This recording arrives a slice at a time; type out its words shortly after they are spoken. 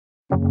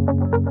Hi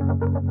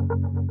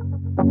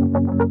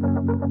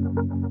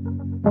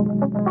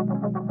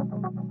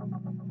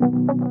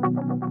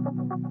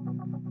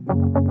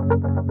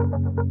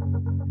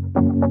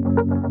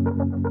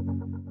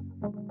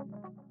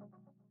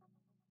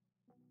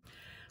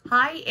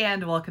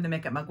and welcome to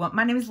Makeup Mugwump.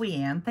 My name is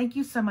Leanne. Thank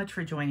you so much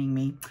for joining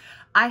me.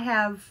 I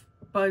have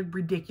a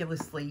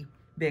ridiculously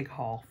big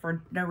haul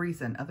for no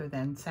reason other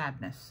than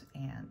sadness,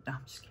 and no,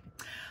 I'm just kidding.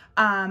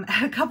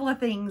 Had a couple of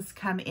things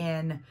come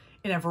in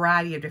a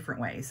variety of different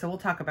ways, so we'll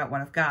talk about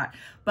what I've got.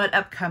 But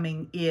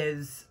upcoming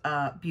is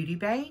Beauty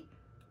Bay,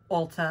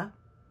 Ulta,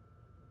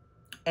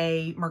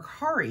 a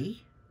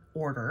Mercari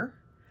order,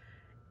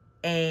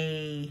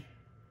 an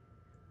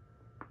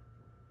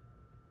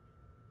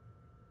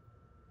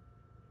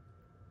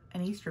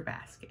Easter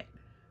basket.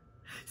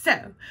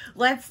 So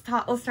let's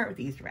start with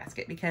the Easter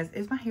basket, because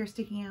is my hair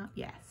sticking out?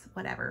 Yes,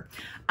 whatever.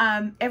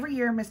 Every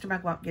year Mr.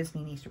 Mugwump gives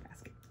me an Easter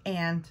basket,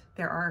 and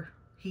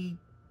he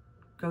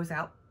goes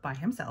out by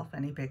himself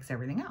and he picks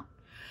everything out.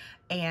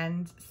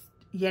 And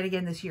yet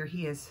again this year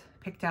he has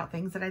picked out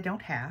things that I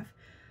don't have.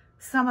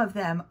 Some of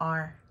them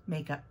are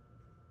makeup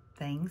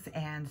things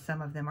and some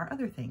of them are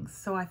other things.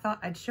 So I thought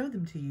I'd show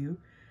them to you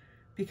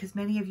because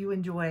many of you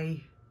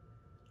enjoy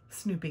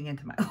snooping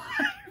into my life.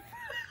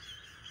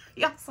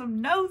 Y'all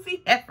some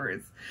nosy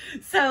heifers.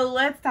 So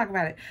let's talk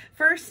about it.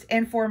 First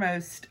and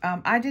foremost,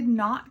 I did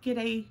not get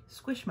a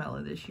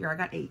Squishmallow this year. I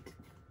got 8.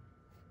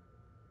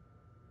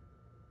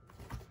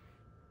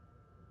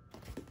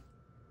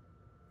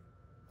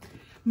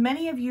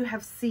 Many of you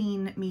have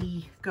seen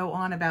me go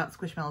on about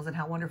Squishmallows and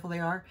how wonderful they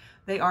are.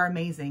 They are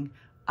amazing.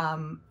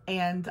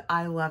 And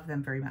I love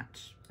them very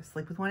much. I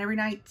sleep with one every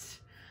night.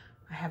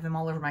 I have them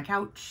all over my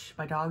couch.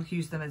 My dogs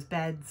use them as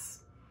beds.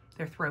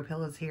 They're throw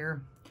pillows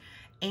here.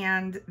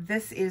 And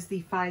this is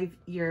the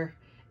 5-year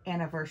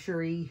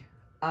anniversary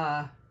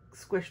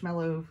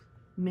Squishmallow,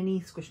 mini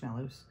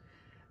Squishmallows.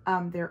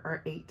 There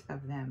are 8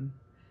 of them.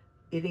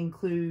 It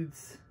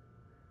includes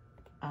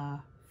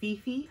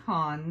Fifi,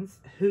 Hans,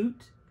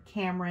 Hoot,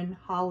 Cameron,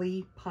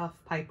 Holly, Puff,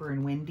 Piper,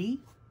 and Wendy.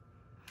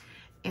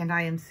 And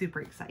I am super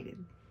excited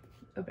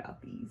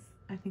about these.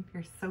 I think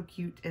they're so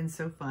cute and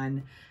so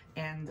fun.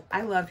 And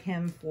I love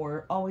him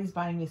for always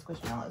buying me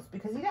Squishmallows,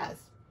 because he does.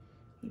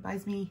 He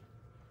buys me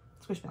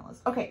Squishmallows.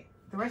 Okay,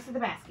 the rest of the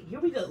basket. Here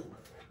we go.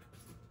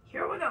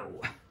 Here we go.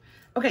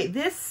 Okay,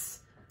 this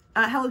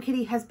Hello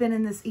Kitty has been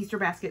in this Easter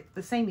basket,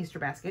 the same Easter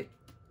basket,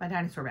 my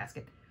dinosaur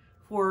basket,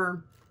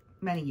 for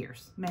many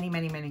years. Many,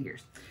 many, many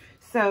years.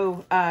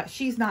 So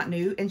she's not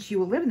new, and she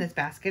will live in this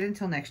basket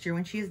until next year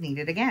when she is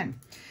needed again.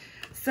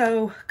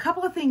 So a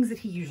couple of things that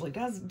he usually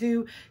does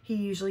do. He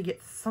usually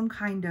gets some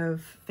kind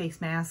of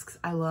face masks.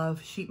 I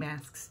love sheet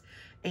masks.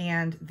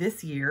 And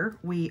this year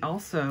we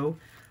also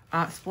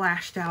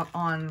splashed out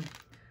on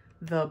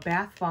the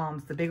bath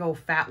bombs, the big old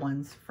fat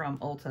ones from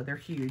Ulta. They're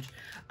huge.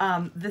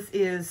 This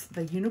is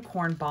the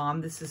unicorn bomb.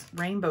 This is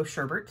rainbow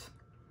sherbet.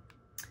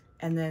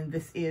 And then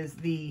this is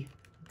the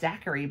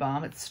daiquiri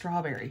bomb. It's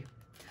strawberry.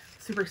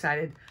 Super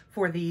excited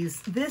for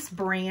these. This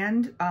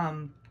brand,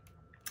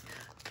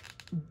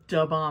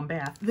 Da Bomb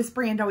Bath. This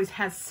brand always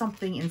has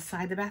something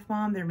inside the bath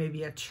bomb. There may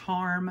be a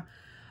charm.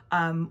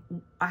 I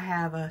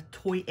have a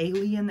toy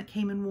alien that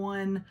came in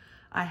one.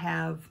 I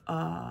have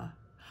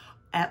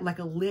at like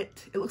a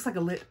lit, it looks like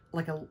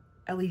a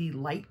LED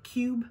light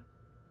cube,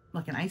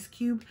 like an ice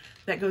cube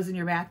that goes in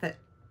your bath. That,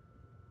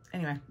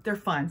 anyway, they're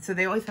fun. So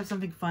they always have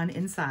something fun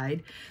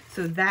inside.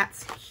 So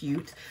that's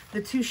cute.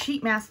 The 2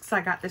 sheet masks I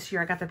got this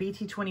year, I got the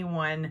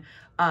BT21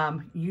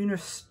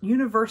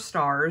 Universe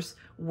Stars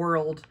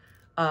World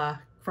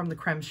from the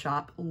Creme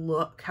Shop.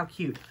 Look how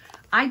cute.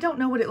 I don't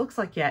know what it looks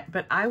like yet,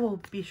 but I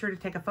will be sure to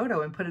take a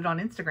photo and put it on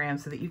Instagram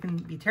so that you can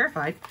be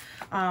terrified,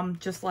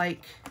 just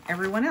like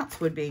everyone else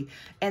would be.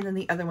 And then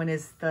the other one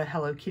is the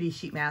Hello Kitty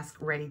sheet mask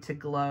Ready to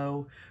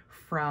Glow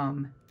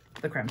from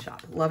the Creme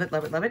Shop. Love it,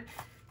 love it, love it.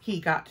 He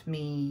got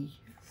me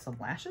some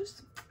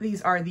lashes.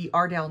 These are the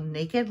Ardell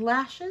Naked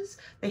Lashes.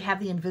 They have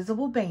the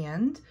invisible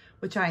band,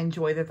 which I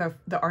enjoy. They're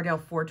the Ardell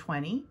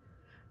 420.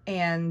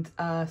 And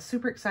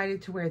super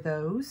excited to wear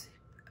those.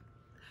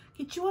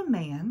 Get you a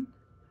man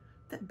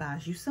that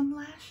buys you some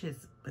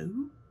lashes,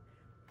 boo.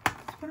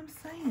 That's what I'm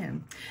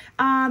saying.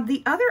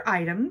 The other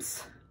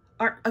items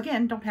are,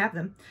 again, don't have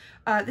them.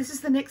 This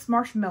is the NYX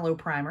Marshmallow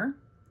Primer,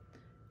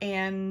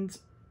 and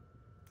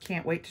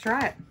can't wait to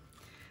try it.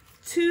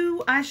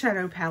 2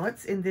 eyeshadow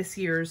palettes in this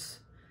year's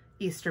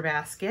Easter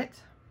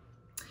basket.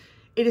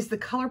 It is the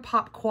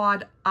ColourPop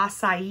Quad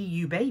Acai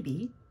You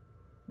Baby,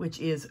 which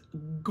is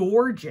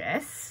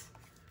gorgeous.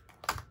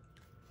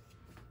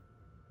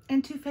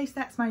 And Too Faced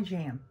That's My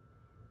Jam.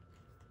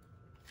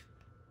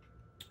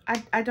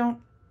 I don't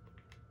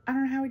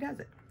know how he does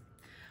it.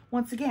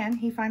 Once again,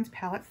 he finds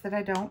palettes that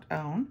I don't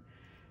own.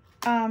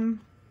 And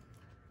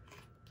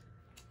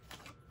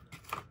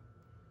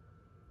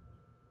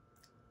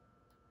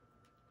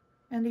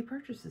he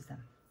purchases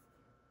them.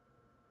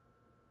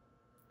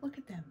 Look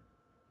at them.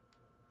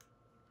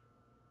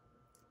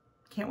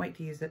 Can't wait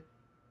to use it.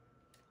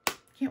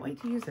 Can't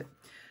wait to use it.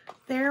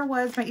 there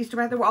was my Easter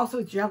basket. There were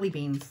also jelly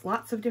beans.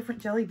 Lots of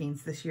different jelly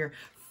beans this year.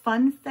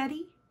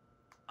 Funfetti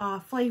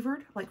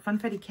flavored, like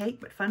Funfetti cake,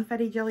 but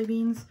Funfetti jelly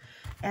beans.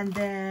 And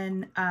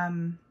then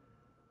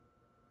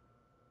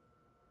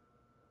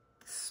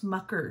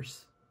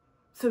Smuckers.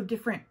 So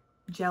different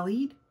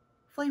jellied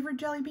flavored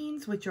jelly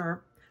beans, which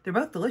are, they're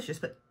both delicious,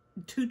 but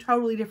two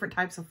totally different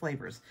types of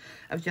flavors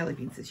of jelly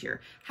beans this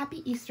year.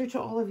 Happy Easter to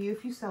all of you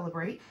if you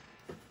celebrate.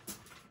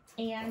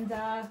 And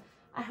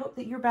I hope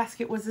that your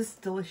basket was as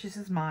delicious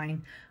as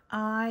mine.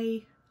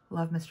 I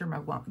love Mr.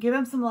 Mugwump. Give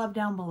him some love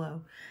down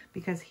below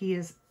because he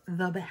is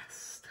the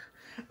best.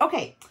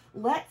 Okay,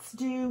 let's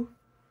do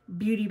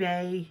Beauty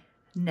Bay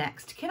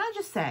next. Can I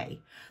just say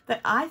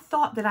that I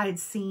thought that I had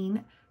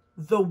seen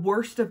the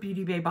worst of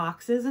Beauty Bay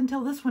boxes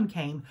until this one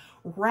came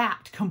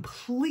wrapped,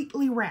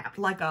 completely wrapped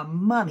like a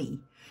mummy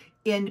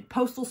in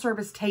Postal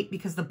Service tape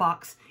because the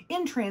box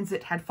in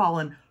transit had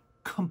fallen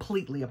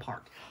completely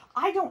apart.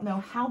 I don't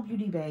know how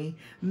Beauty Bay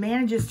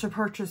manages to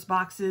purchase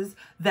boxes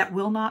that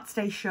will not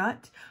stay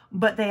shut,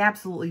 but they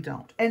absolutely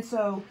don't. And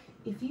so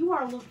if you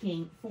are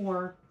looking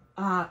for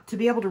to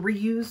be able to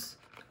reuse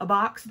a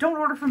box, don't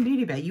order from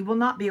Beauty Bay. You will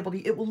not be able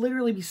to. It will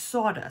literally be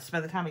sawdust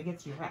by the time it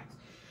gets to your house.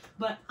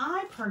 But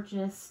I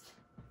purchased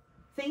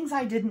things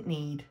I didn't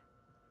need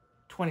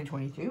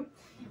 2022.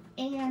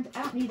 And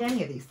I don't need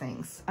any of these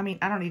things. I mean,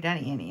 I don't need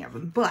any of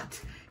them.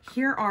 But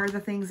here are the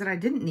things that I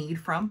didn't need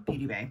from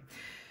Beauty Bay.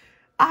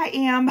 I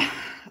am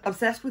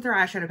obsessed with their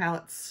eyeshadow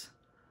palettes.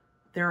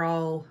 They're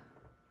all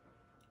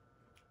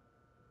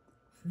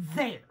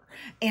there.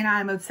 And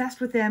I'm obsessed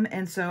with them.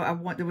 And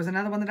so there was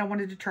another one that I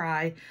wanted to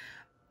try.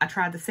 I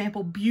tried the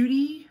Sample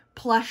Beauty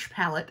Plush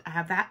palette. I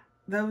have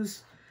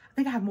those. I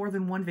think I have more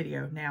than one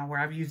video now where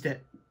I've used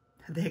it.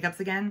 Had the hiccups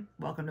again.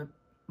 Welcome to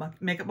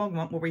Makeup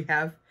Mugwump, where we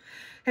have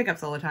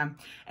hiccups all the time.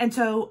 And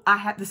so I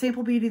had the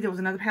Sample Beauty. There was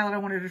another palette I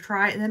wanted to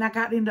try. And then I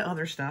got into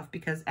other stuff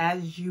because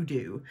as you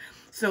do.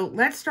 So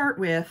let's start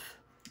with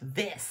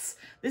this.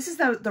 This is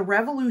the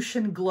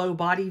Revolution Glow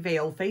Body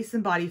Veil Face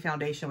and Body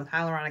Foundation with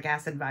Hyaluronic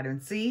Acid and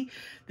Vitamin C.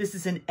 This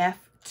is an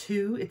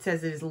F2. It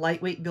says it is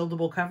lightweight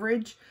buildable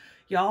coverage.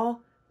 Y'all,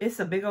 it's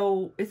a big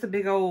old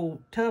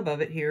tub of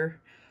it here.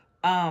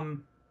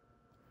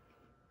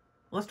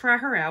 Let's try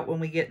her out when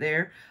we get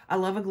there. I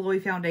love a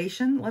glowy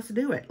foundation. Let's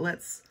do it.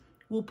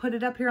 We'll put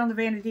it up here on the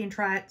vanity and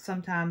try it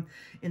sometime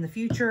in the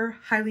future.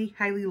 Highly,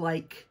 highly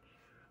like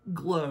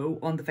glow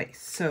on the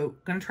face. So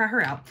gonna try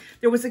her out.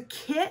 There was a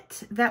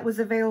kit that was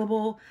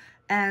available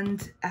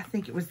and I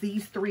think it was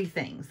these three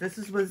things. This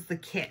was the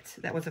kit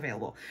that was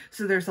available.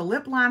 So there's a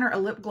lip liner, a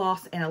lip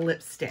gloss, and a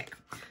lipstick.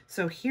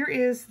 So here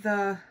is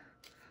the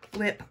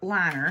lip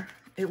liner.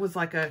 It was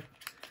like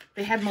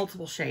they had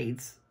multiple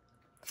shades,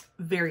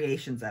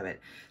 variations of it.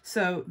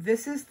 So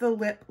this is the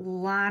lip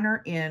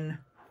liner in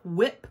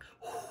Whip,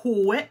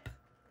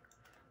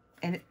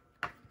 and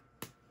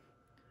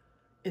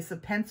it's a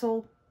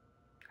pencil.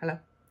 Hello.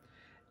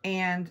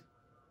 And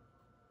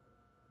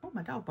oh,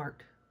 my dog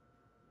barked.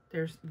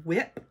 There's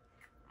Whip.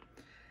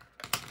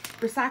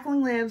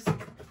 Recycling lives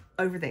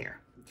over there.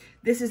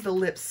 This is the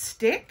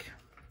lipstick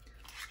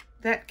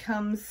that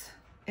comes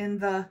in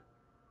the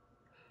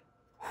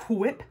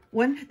Whip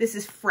one. This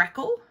is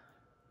Freckle.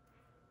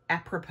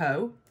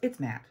 Apropos, it's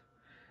matte.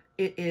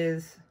 It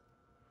is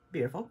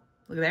beautiful.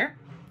 Look at there.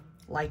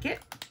 Like it.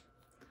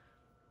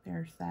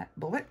 There's that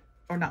bullet,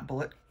 or not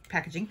bullet,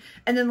 packaging.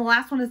 And then the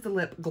last one is the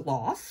lip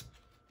gloss.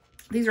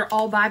 These are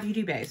all by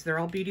Beauty Bay. So they're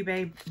all Beauty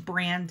Bay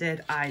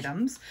branded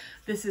items.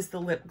 This is the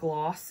lip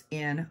gloss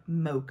in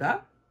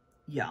Mocha.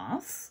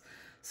 Yes.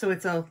 So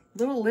it's a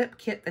little lip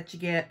kit that you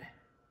get.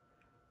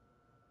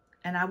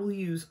 And I will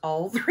use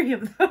all three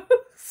of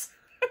those.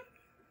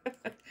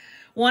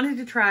 Wanted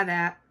to try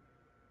that.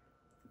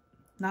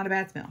 Not a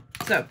bad smell.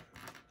 So,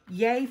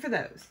 yay for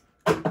those.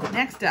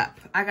 Next up,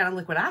 I got a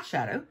liquid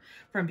eyeshadow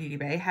from Beauty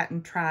Bay.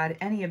 Hadn't tried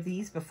any of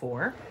these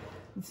before.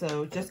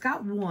 So, just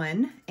got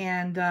one.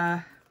 And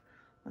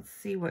let's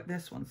see what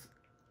this one's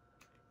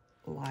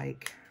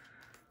like.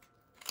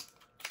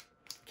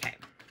 Okay.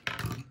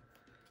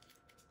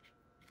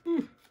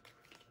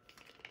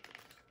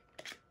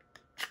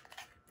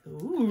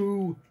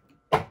 Ooh.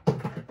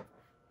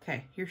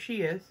 Okay, here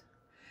she is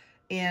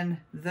in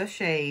the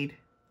shade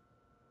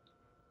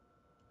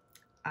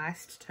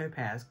Iced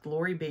Topaz,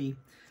 Glory Be.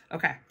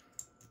 Okay.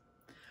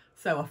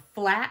 So a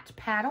flat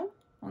paddle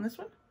on this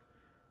one.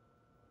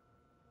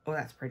 Oh,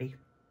 that's pretty.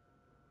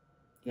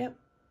 Yep.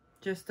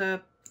 Just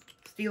a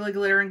steely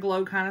glitter and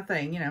glow kind of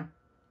thing, you know.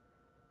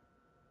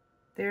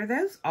 There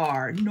those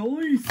are.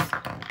 Nice.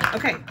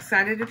 Okay,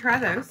 excited to try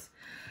those.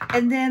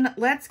 And then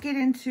let's get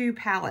into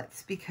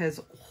palettes because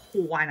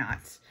why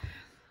not?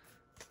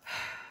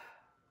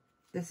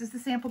 This is the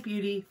Sample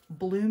Beauty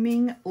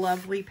Blooming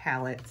Lovely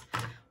palette.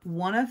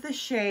 One of the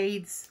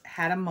shades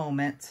had a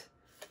moment,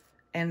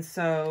 and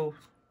so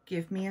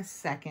give me a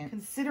second.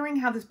 Considering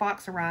how this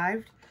box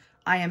arrived,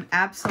 I am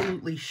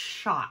absolutely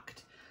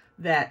shocked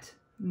that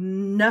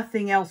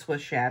Nothing else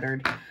was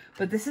shattered.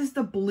 But this is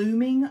the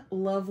Blooming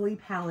Lovely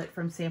palette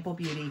from Sample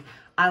Beauty.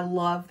 I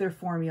love their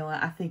formula.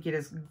 I think it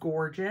is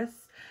gorgeous.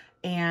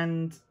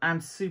 And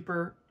I'm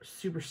super,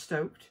 super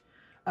stoked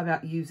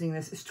about using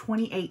this. It's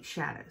 28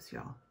 shadows,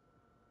 y'all.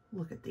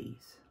 Look at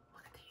these.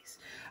 Look at these.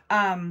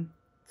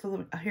 So let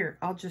me, here,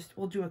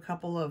 we'll do a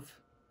couple of,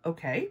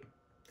 okay.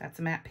 That's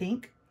a matte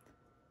pink.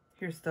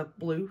 Here's the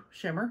blue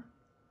shimmer.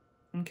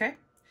 Okay.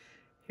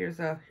 Here's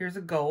a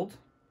gold.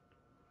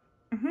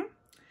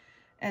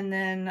 And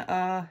then,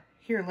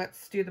 here,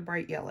 let's do the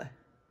bright yellow.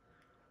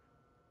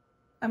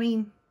 I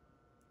mean,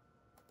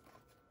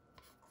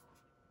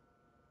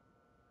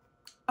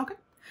 okay.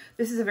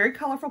 This is a very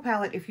colorful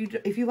palette. If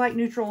you like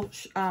neutral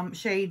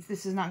shades,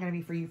 this is not going to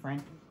be for you,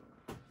 friend.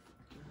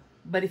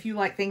 But if you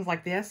like things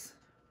like this,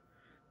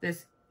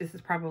 this is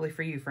probably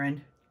for you,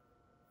 friend.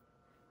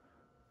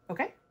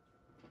 Okay.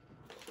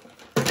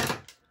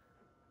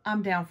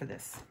 I'm down for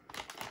this.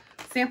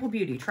 Sample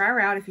Beauty. Try her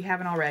out if you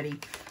haven't already.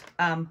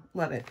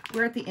 Love it.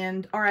 We're at the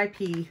end,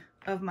 RIP,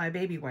 of my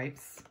baby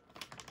wipes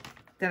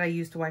that I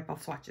use to wipe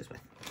off swatches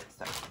with.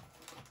 So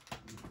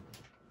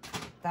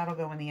that'll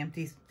go in the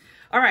empties.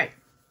 All right.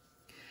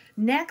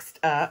 Next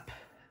up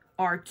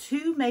are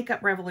 2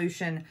 Makeup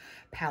Revolution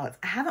palettes.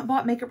 I haven't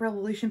bought Makeup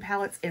Revolution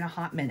palettes in a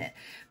hot minute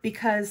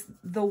because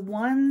the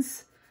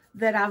ones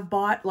that I've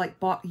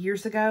bought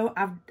years ago,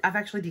 I've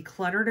actually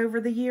decluttered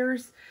over the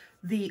years.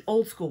 The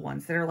old school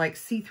ones that are like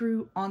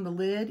see-through on the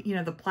lid, you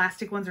know, the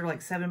plastic ones are like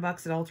 $7 at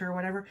Ulta or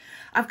whatever.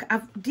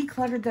 I've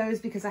decluttered those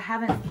because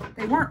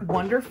they weren't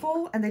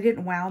wonderful and they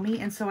didn't wow me.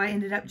 And so I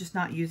ended up just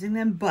not using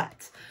them.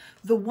 But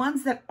the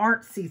ones that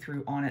aren't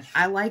see-through on it,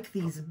 I like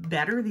these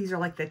better. These are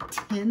like the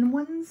tin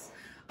ones.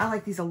 I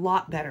like these a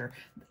lot better.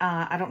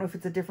 I don't know if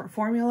it's a different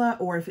formula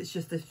or if it's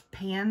just the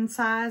pan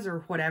size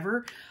or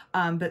whatever.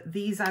 But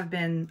these I've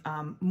been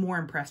more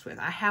impressed with.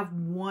 I have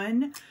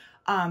one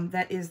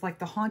that is like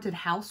the haunted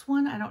house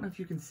one. I don't know if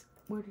you can,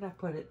 where did I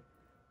put it?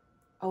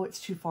 Oh, it's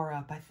too far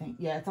up, I think.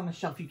 Yeah, it's on the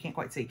shelf. You can't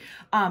quite see.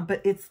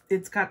 But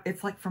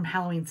it's like from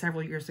Halloween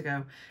several years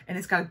ago. And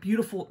it's got a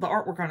beautiful, the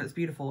artwork on it is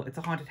beautiful. It's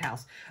a haunted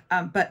house.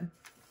 But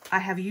I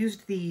have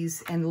used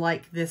these and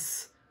like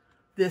this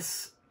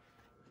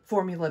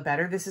formula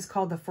better. This is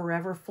called the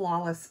Forever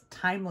Flawless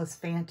Timeless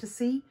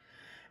Fantasy.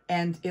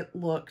 And it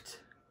looked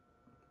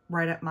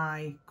right up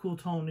my cool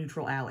tone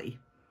neutral alley.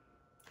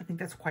 I think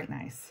that's quite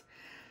nice.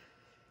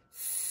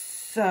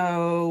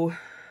 So,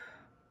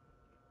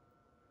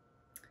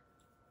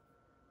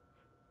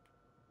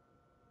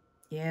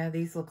 yeah,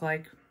 these look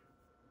like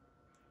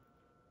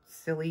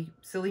silly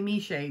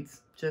me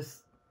shades.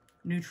 Just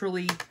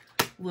neutrally,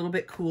 a little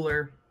bit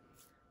cooler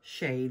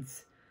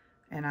shades.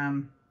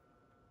 And,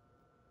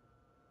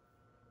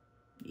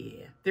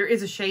 yeah, there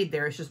is a shade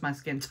there. It's just my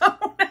skin tone.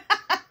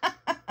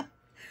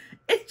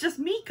 It's just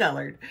me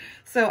colored.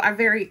 So I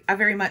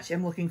very much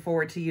am looking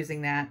forward to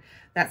using that.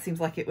 That seems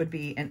like it would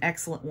be an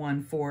excellent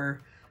one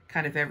for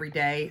kind of every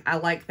day. I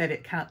like that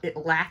it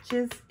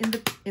latches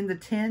in the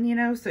tin, you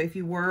know, so if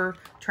you were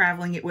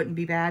traveling, it wouldn't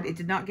be bad. It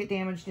did not get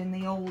damaged in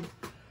the old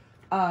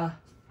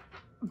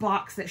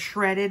box that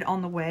shredded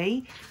on the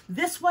way.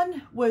 This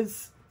one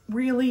was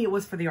really, it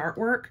was for the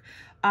artwork,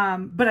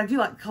 but I do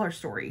like the color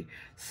story.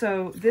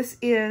 So this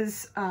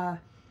is my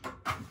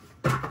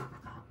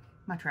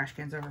trash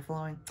can's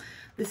overflowing.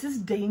 This is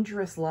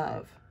Dangerous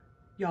Love.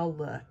 Y'all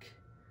look.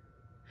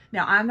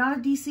 Now, I'm not a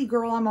DC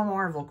girl. I'm a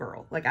Marvel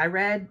girl. Like, I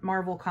read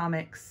Marvel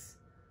comics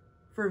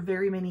for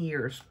very many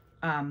years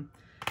and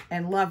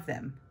love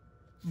them.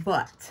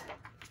 But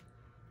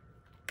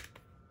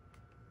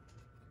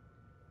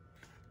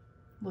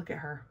look at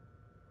her,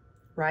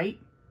 right?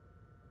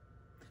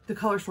 The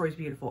color story is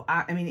beautiful.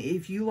 I mean,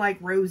 if you like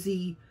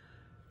rosy,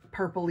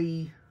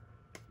 purpley,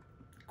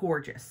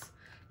 gorgeous.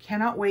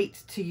 Cannot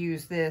wait to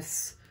use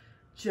this.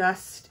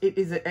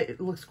 It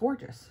looks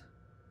gorgeous.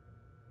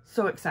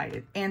 So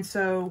excited. And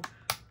so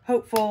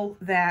hopeful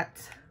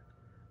that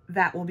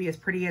that will be as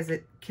pretty as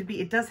it could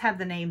be. It does have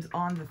the names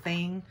on the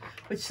thing,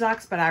 which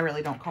sucks, but I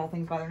really don't call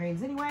things by their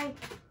names anyway.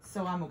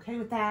 So I'm okay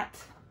with that.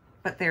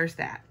 But there's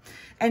that.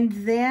 And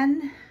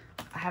then,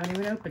 I haven't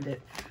even opened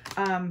it.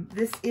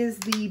 This is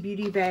the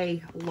Beauty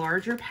Bay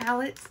larger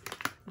palette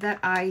that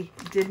I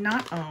did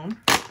not own.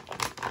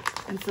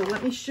 And so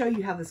let me show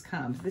you how this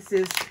comes. This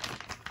is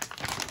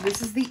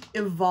the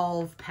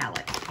Evolve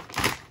palette.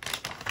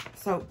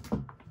 So,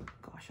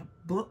 gosh,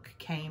 a book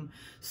came.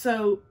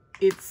 So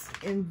it's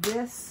in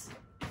this,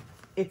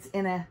 it's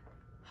in a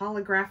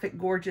holographic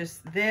gorgeous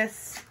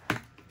this.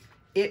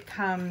 It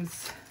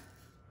comes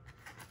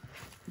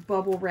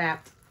bubble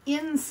wrapped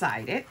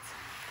inside it.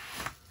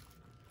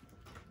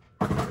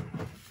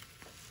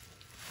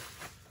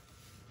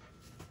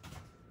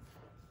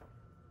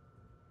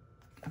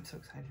 I'm so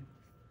excited.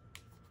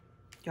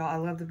 Y'all, I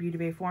love the Beauty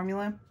Bay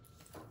formula.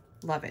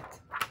 Love it.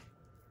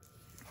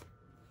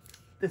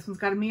 This one's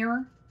got a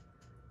mirror.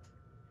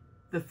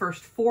 The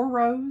first 4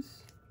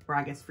 rows, or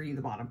I guess for you,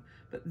 the bottom.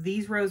 But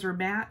these rows are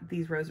matte,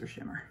 these rows are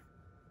shimmer.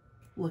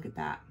 Look at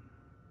that.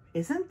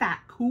 Isn't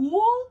that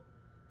cool?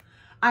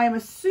 I am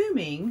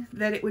assuming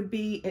that it would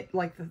be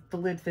like the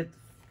lid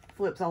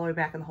flips all the way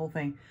back and the whole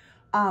thing.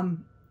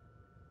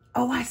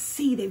 Oh, I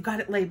see. They've got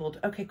it labeled.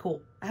 Okay,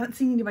 cool. I haven't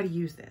seen anybody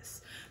use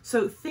this.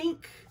 So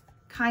think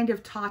kind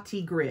of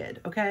Tati grid,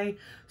 okay?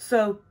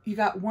 So you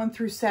got 1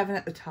 through 7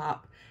 at the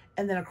top,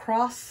 and then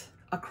across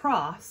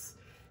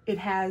it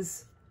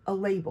has a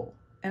label.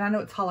 And I know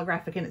it's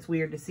holographic and it's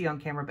weird to see on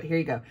camera, but here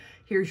you go.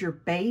 Here's your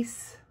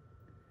base,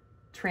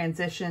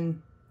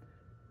 transition,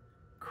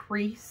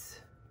 crease,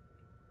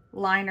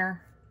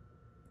 liner,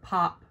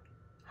 pop,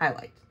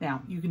 highlight.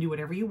 Now, you can do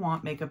whatever you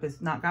want. Makeup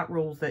has not got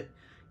rules that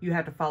you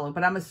have to follow,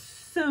 but I'm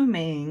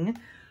assuming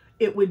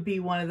it would be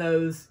one of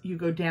those, you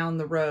go down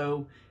the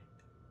row,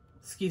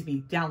 excuse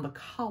me, down the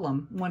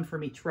column, one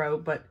from each row,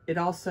 but it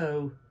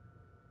also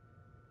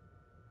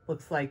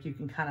looks like you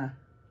can kind of,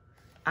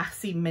 I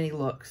see many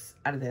looks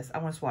out of this. I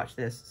want to swatch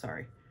this,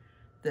 sorry.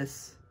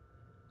 This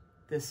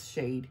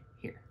shade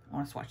here. I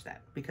want to swatch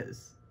that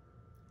because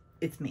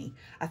it's me.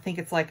 I think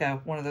it's like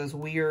one of those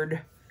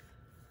weird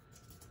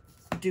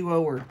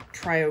duo or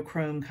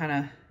triochrome kind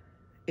of,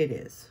 it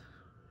is.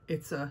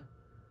 It's a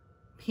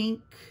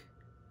pink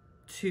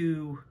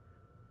to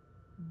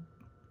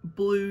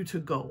blue to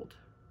gold.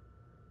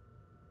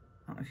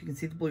 I don't know if you can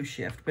see the blue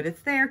shift, but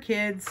it's there,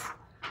 kids.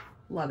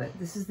 Love it.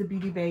 This is the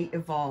Beauty Bay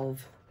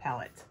Evolve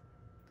palette.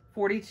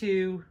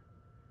 42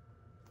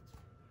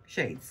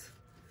 shades.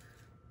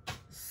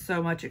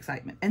 So much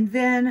excitement. And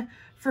then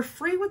for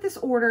free with this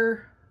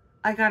order,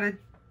 I got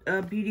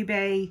a Beauty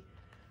Bay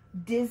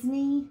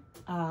Disney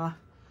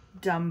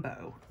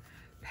Dumbo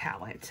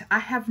palette. I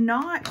have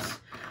not,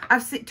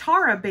 I've seen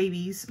Tara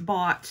babies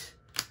bought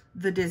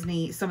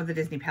some of the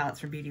Disney palettes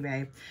from Beauty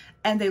Bay,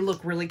 and they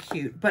look really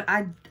cute, but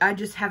I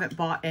just haven't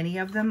bought any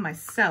of them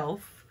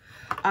myself.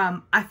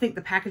 I think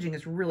the packaging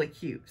is really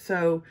cute.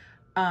 So,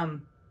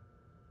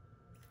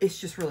 it's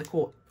just really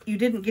cool. You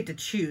didn't get to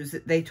choose.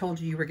 They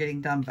told you were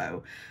getting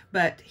Dumbo,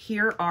 but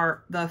here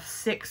are the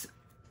 6,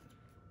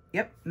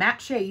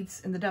 matte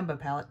shades in the Dumbo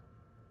palette.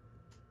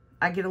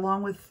 I get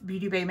along with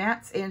Beauty Bay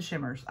mattes and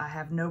shimmers. I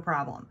have no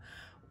problem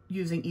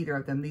using either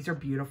of them. These are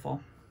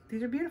beautiful.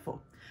 These are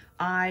beautiful.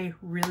 I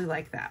really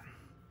like that.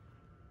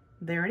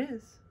 There it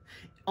is.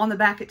 On the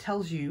back, it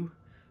tells you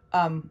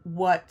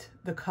what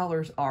the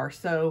colors are.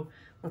 So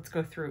let's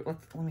go through.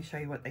 Let me show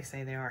you what they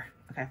say they are.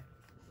 Okay.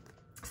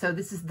 So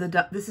this is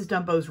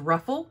Dumbo's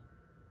ruffle,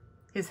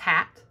 his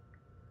hat,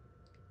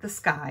 the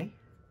sky,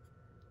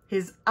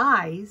 his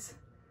eyes,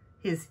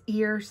 his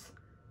ears,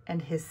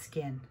 and his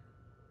skin.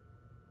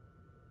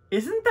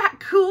 Isn't that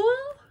cool?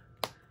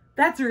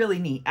 That's really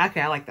neat.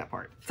 Okay, I like that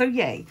part. So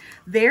yay.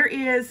 There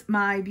is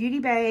my Beauty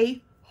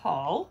Bay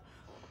haul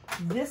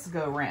this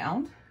go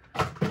round.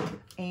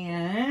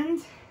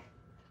 And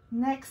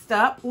next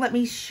up, let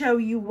me show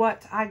you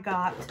what I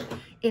got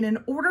in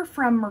an order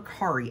from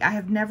Mercari. I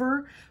have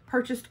never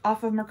purchased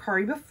off of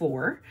Mercari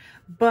before,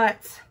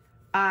 but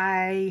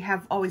I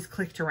have always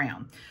clicked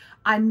around.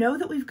 I know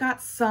that we've got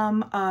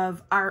some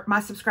of my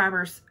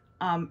subscribers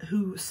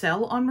who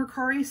sell on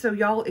Mercari. So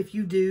y'all, if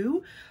you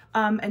do,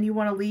 and you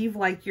want to leave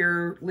like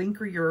your link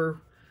or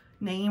your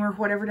name or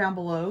whatever down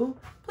below,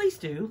 please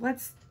do.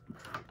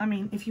 I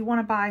mean, if you want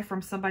to buy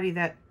from somebody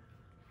that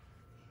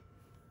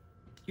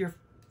you're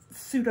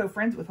pseudo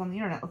friends with on the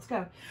internet, let's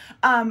go.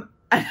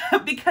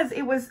 Because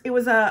it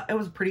was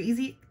a pretty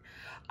easy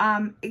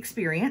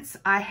experience.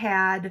 I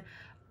had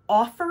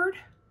offered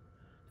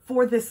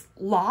for this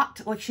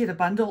lot, like she had a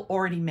bundle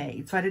already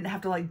made, so I didn't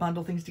have to like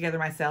bundle things together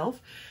myself.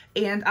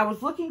 And I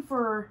was looking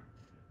for,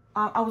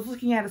 I was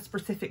looking at a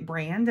specific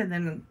brand, and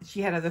then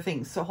she had other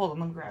things. So hold on,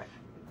 let me grab it.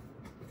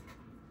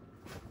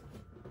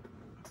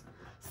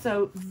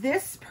 So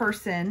this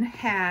person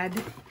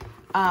had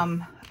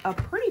a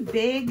pretty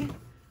big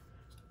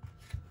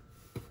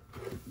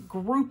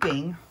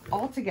grouping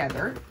all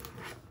together.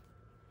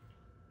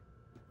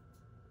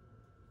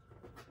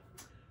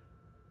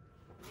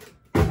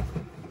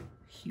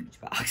 Huge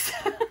box.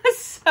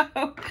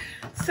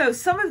 So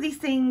some of these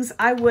things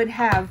I would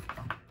have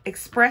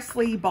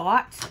expressly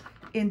bought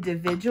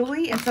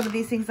individually, and some of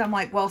these things I'm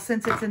like, well,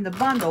 since it's in the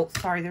bundle,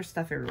 sorry, there's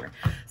stuff everywhere.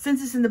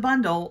 Since it's in the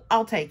bundle,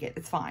 I'll take it.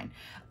 It's fine.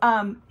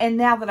 And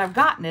now that I've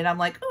gotten it, I'm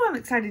like, oh, I'm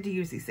excited to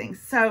use these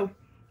things. So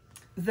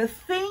the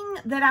thing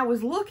that I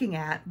was looking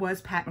at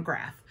was Pat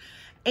McGrath,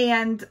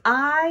 and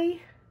I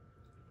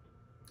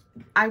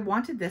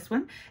wanted this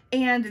one,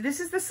 and this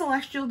is the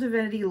Celestial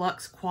Divinity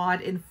Luxe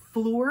Quad in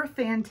Fleur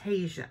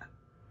Fantasia.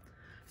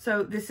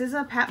 So this is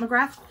a Pat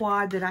McGrath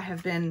quad that I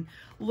have been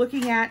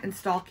looking at and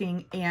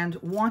stalking and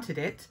wanted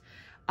it,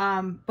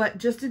 but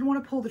just didn't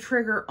want to pull the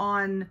trigger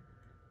on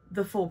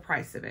the full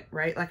price of it,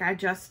 right? Like I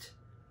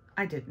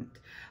didn't.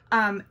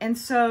 And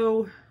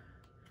so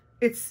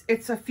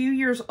it's a few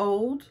years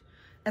old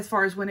as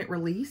far as when it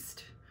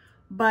released,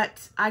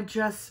 but I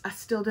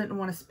still didn't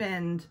want to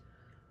spend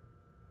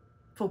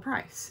full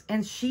price.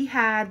 And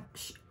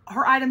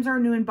her items are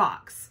new in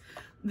box.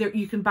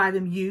 You can buy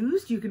them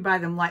used, you can buy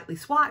them lightly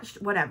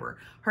swatched, whatever.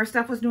 Her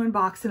stuff was new in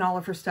box, and all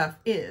of her stuff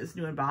is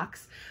new in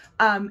box.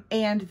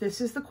 And this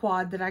is the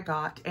quad that I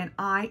got, and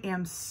I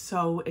am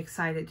so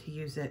excited to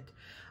use it.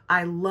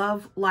 I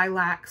love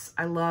lilacs.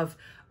 I love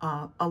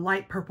a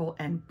light purple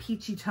and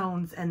peachy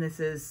tones, and this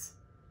is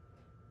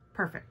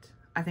perfect.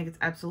 I think it's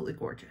absolutely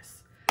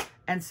gorgeous.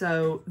 And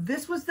so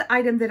this was the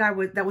item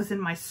that was in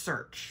my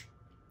search.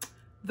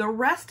 The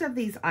rest of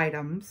these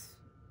items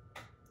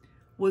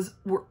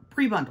were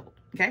pre-bundled.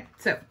 Okay,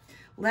 so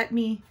let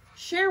me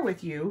share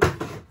with you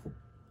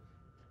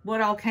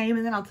what all came,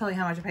 and then I'll tell you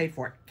how much I paid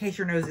for it, in case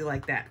you're nosy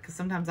like that, because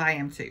sometimes I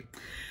am too.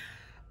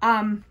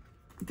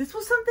 This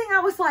was something I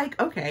was like,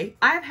 okay,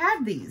 I've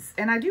had these,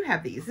 and I do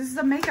have these. This is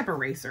a makeup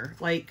eraser,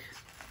 like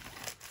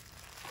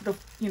the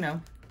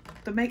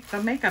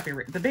makeup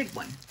eraser, the big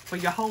one for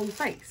your whole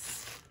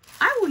face.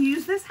 I will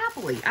use this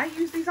happily. I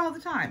use these all the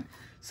time.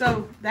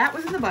 So that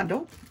was in the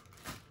bundle.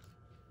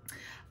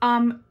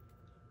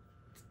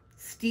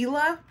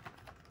 Stila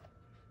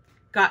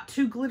got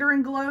 2 glitter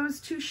and glows,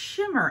 2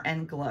 shimmer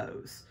and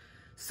glows.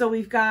 So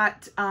we've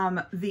got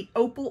the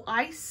opal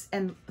ice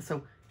and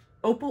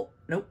opal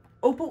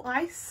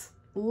ice,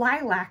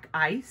 lilac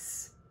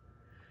ice,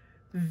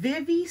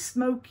 Vivi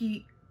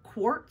smoky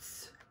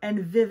quartz, and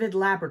vivid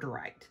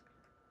labradorite.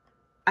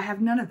 I have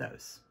none of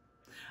those.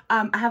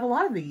 I have a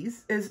lot of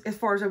these as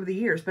far as over the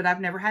years, but I've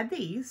never had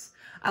these.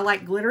 I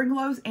like glitter and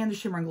glows and the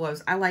shimmer and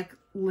glows. I like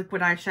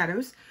liquid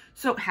eyeshadows,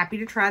 so happy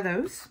to try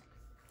those.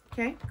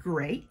 Okay,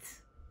 great.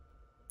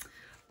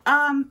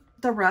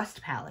 The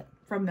Rust palette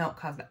from Milk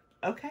Cosmetics.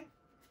 Okay.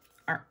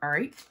 All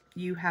right.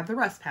 You have the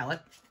Rust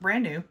palette,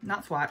 brand new,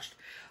 not swatched.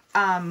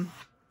 And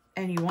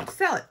you want to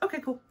sell it. Okay,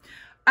 cool.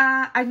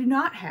 I do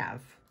not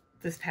have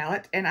this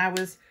palette, and I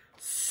was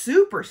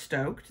super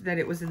stoked that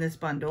it was in this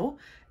bundle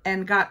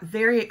and got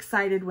very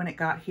excited when it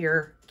got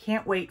here.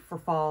 Can't wait for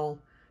fall.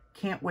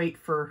 Can't wait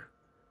for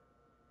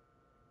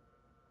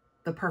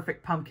the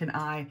perfect pumpkin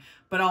eye,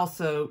 but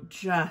also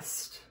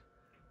just,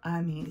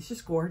 I mean, it's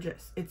just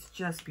gorgeous. It's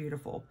just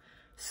beautiful.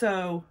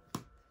 So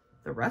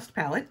the Rust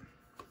palette,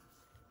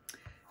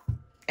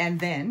 and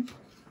then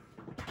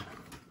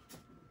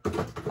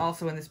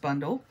also in this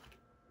bundle,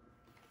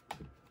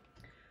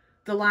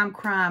 the Lime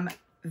Crime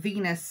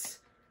Venus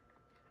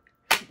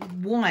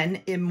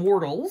 1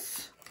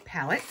 Immortals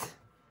palette.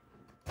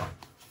 Hold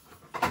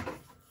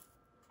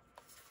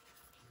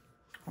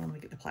on, let me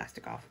get the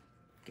plastic off.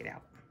 Get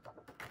out.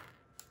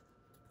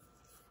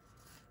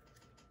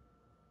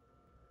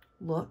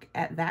 Look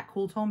at that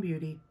cool tone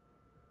beauty.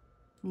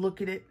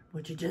 Look at it.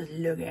 Would you just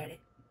look at it?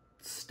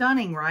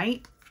 Stunning,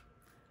 right?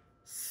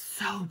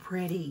 So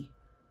pretty.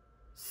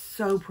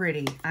 So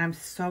pretty. I'm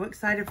so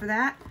excited for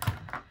that.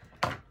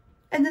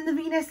 And then the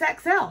Venus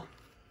XL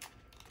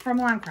from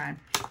Lime Crime.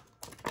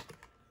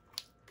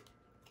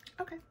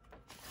 Okay.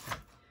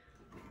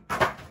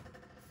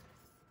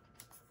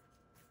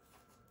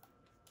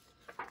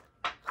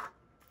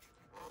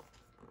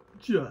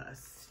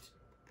 Just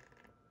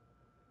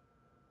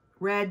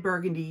red,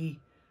 burgundy,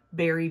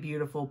 berry,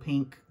 beautiful,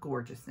 pink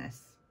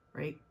gorgeousness,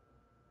 right?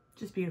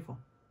 Just beautiful.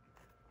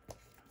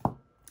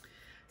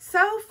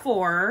 So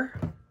for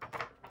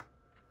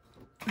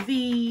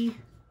the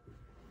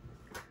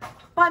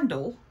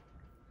bundle,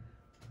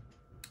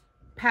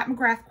 Pat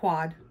McGrath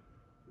quad,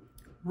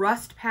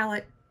 Rust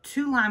palette,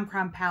 2 Lime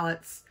Crime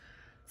palettes,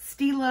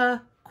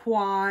 Stila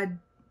quad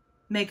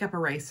makeup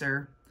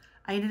eraser,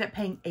 I ended up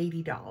paying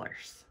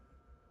 $80.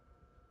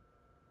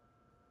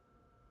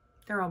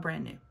 They're all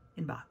brand new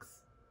in box.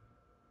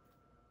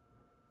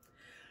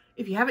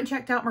 If you haven't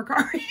checked out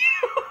Mercari,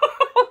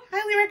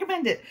 highly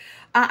recommend it.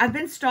 I've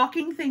been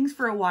stalking things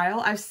for a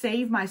while. I've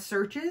saved my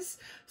searches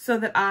so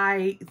that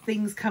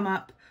things come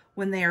up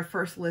when they are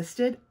first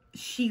listed.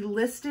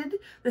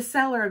 The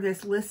seller of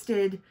this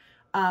listed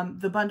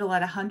the bundle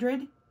at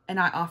 100, and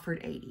I offered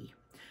 80.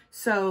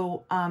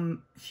 So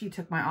she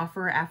took my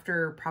offer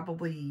after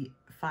probably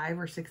 5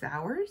 or 6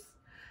 hours.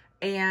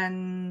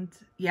 And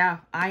yeah,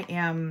 I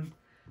am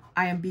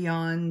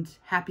beyond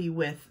happy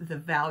with the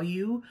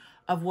value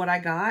of what I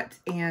got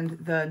and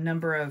the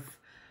number of,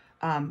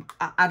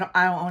 I don't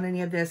own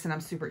any of this, and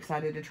I'm super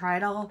excited to try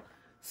it all.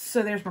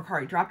 So there's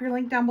Mercari. Drop your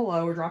link down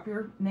below, or drop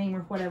your name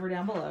or whatever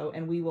down below,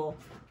 and we will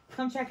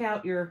come check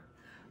out your,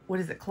 what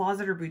is it,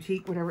 closet or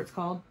boutique, whatever it's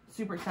called.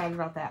 Super excited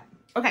about that.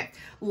 Okay,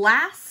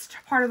 last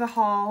part of the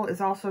haul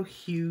is also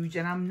huge,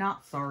 and I'm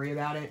not sorry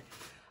about it.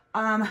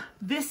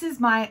 This is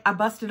I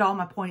busted all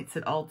my points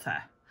at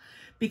Ulta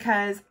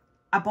because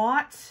I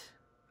bought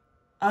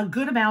a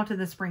good amount in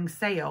the spring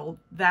sale.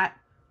 That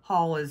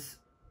haul is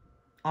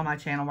on my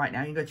channel right now.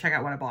 You can go check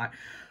out what I bought.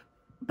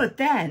 But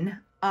then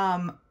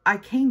I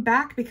came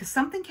back because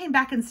something came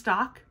back in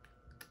stock.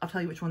 I'll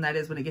tell you which one that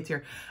is when it gets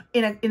here.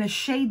 In a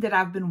shade that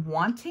I've been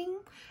wanting.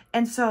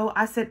 And so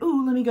I said,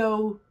 ooh, let me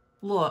go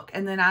look.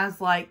 And then I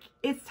was like,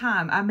 it's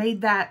time. I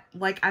made that,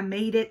 like I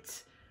made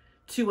it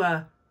to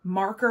a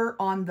marker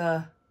on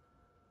the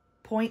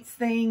points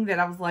thing that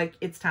I was like,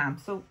 it's time.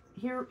 So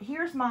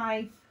here's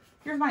my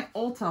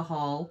Ulta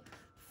haul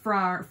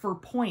for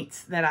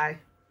points that I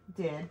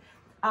did.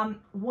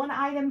 One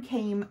item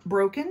came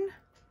broken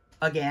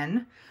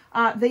again.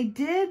 They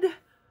did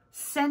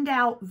send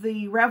out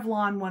the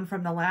Revlon one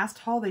from the last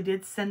haul. They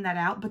did send that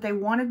out, but they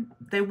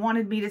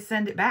wanted me to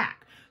send it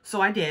back. So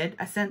I did.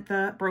 I sent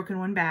the broken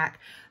one back.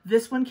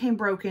 This one came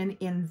broken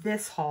in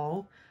this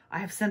haul. I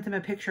have sent them a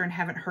picture and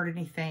haven't heard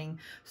anything.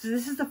 So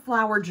this is the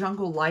Flower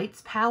Jungle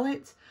Lights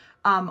palette.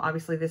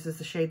 Obviously this is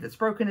the shade that's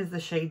broken, is the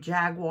shade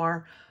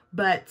Jaguar,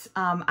 but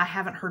I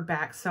haven't heard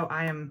back. So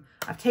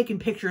I've taken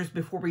pictures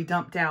before we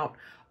dumped out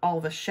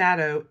all the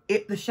shadow.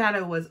 The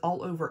shadow was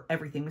all over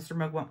everything. Mr.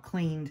 Mugwump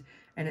cleaned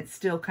and it's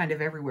still kind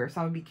of everywhere.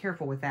 So I'm gonna be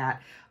careful with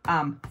that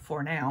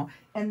for now.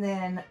 And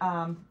then,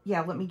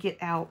 yeah, let me get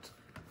out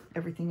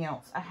everything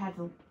else. I had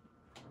to,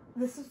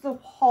 this is the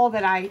haul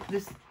that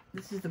this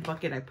is the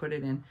bucket I put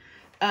it in.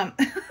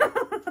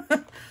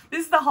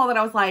 This is the haul that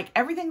I was like,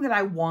 everything that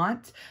I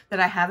want that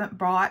I haven't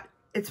bought,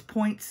 it's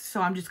points. So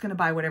I'm just going to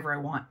buy whatever I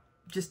want.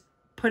 Just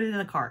put it in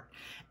a cart.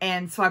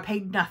 And so I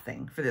paid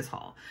nothing for this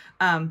haul.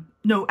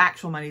 No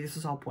actual money. This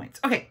was all points.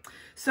 Okay.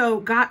 So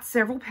got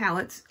several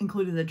palettes,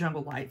 including the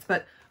Jungle Lights,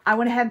 but I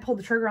went ahead and pulled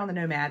the trigger on the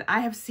Nomad.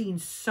 I have seen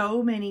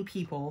so many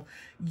people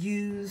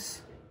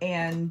use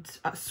and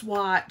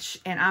swatch,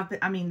 and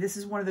I mean, this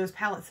is one of those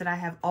palettes that I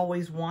have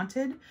always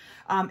wanted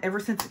ever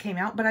since it came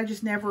out, but I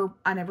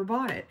never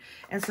bought it.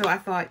 And so I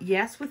thought,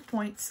 yes, with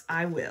points,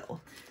 I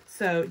will.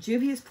 So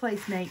Juvia's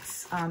Place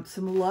makes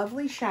some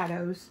lovely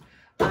shadows.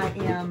 I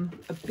am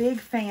a big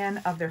fan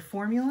of their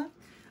formula.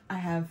 I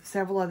have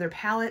several other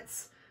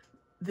palettes.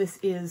 This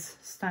is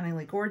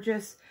stunningly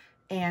gorgeous,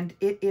 and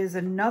it is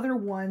another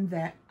one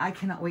that I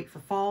cannot wait for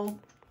fall,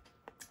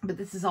 but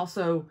this is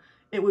also,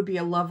 it would be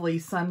a lovely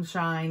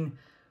sunshine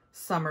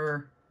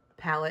summer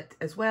palette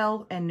as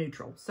well, and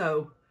neutral.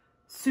 So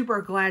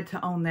super glad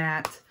to own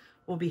that.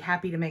 We'll be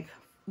happy to make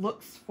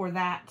looks for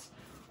that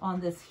on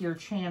this here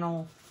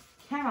channel.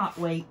 Cannot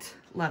wait.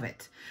 Love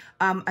it.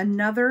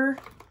 Another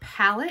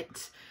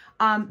palette.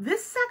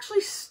 This is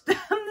actually,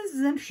 this is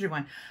an interesting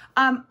one.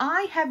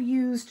 I have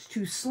used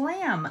to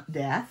slam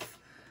death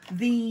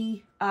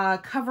the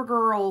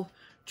CoverGirl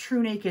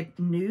True Naked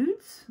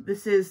Nudes.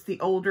 This is the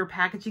older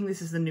packaging.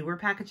 This is the newer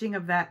packaging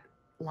of that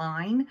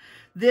line.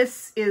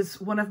 This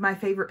is one of my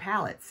favorite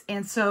palettes.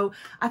 And so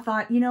I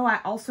thought, you know, I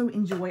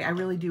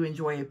really do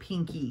enjoy a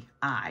pinky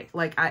eye.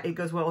 Like it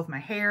goes well with my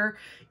hair.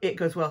 It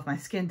goes well with my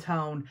skin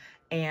tone.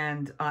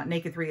 And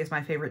Naked 3 is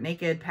my favorite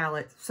naked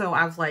palette. So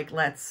I was like,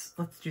 let's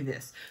do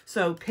this.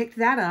 So picked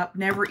that up.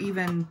 Never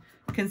even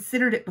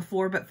considered it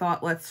before, but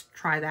thought, let's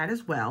try that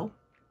as well.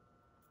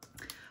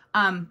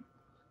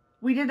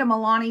 We did a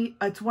Milani,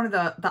 it's one of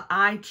the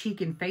eye, cheek,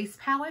 and face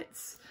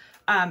palettes.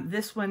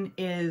 This one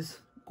is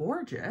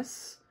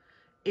gorgeous.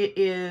 It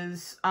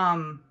is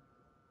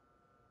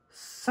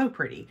so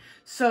pretty.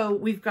 So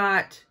we've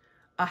got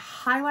a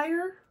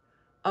highlighter,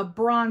 a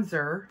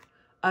bronzer,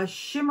 a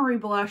shimmery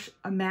blush,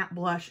 a matte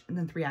blush, and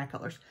then 3 eye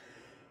colors.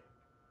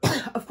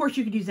 Of course,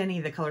 you could use any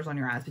of the colors on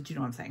your eyes, but you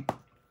know what I'm saying.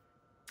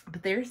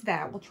 But there's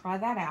that. We'll try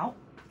that out.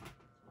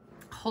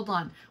 Hold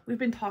on. We've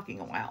been talking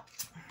a while.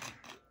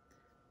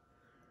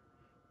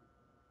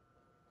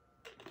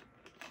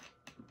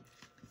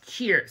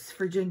 Cheers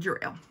for ginger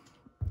ale.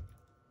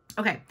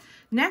 Okay,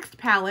 next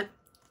palette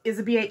is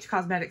a BH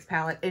Cosmetics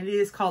palette. It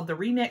is called the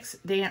Remix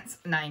Dance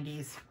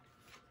 90s.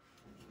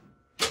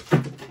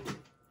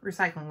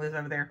 Recycling lives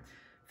over there.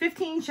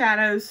 15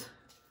 shadows.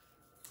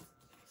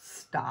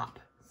 Stop.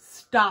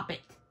 Stop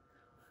it.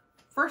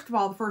 First of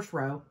all, the first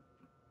row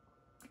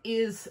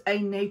is a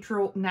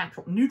natural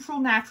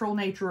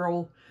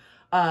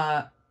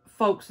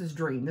folks'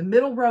 dream. The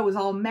middle row is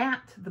all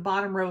matte. The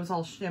bottom row is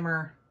all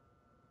shimmer.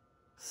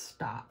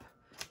 Stop.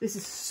 This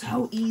is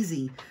so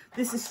easy.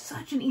 This is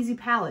such an easy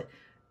palette.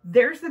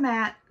 There's the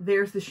matte.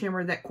 There's the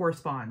shimmer that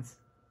corresponds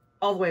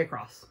all the way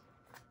across.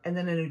 And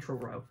then a neutral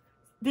row.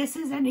 This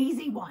is an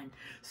easy one.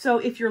 So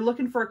if you're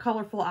looking for a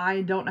colorful eye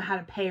and don't know how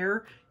to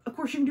pair, of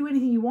course you can do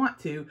anything you want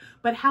to,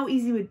 but how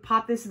easy would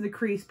pop this in the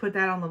crease, put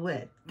that on the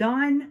lid.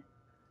 Done,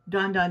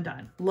 done, done,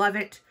 done. Love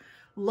it.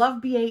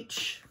 Love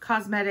BH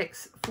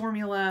Cosmetics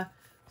formula.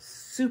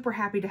 Super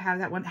happy to have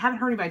that one. Haven't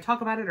heard anybody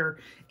talk about it or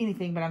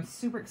anything, but I'm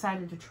super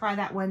excited to try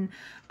that one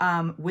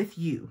with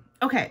you.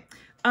 Okay.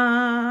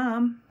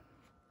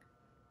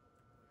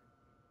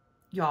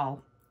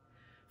 Y'all,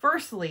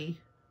 firstly,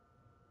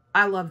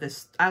 I love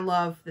this. I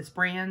love this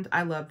brand.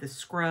 I love this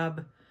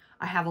scrub.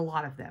 I have a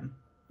lot of them.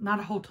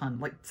 Not a whole ton.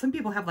 Like some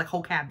people have like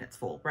whole cabinets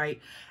full,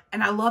 right?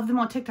 And I love them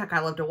on TikTok.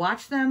 I love to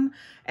watch them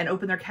and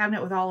open their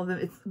cabinet with all of them.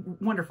 It's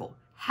wonderful.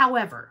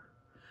 However,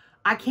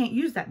 I can't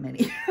use that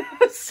many.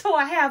 So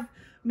I have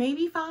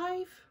maybe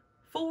 5,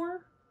 4,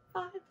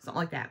 5, something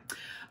like that.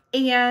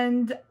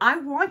 And I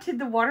wanted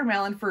the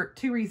watermelon for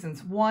 2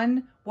 reasons.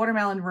 One,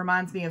 watermelon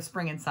reminds me of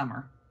spring and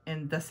summer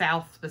in the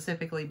South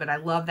specifically, but I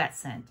love that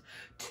scent.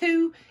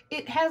 2,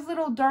 it has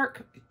little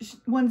dark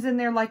ones in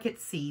there like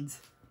it's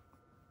seeds.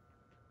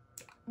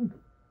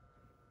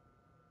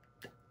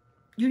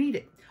 You need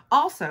it.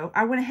 Also,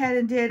 I went ahead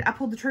and I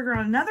pulled the trigger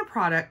on another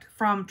product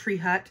from Tree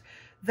Hut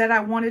that I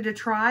wanted to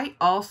try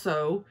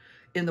also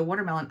in the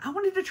watermelon. I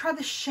wanted to try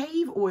the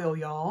shave oil,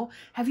 y'all.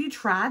 Have you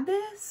tried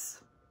this?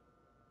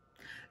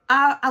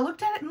 I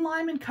looked at it in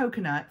lime and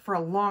coconut for a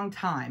long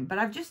time, but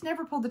I've just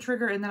never pulled the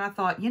trigger. And then I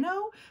thought, you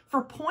know,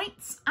 for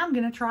points, I'm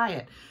going to try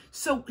it.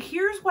 So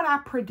here's what I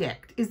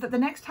predict is that the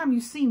next time you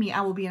see me,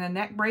 I will be in a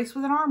neck brace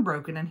with an arm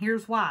broken. And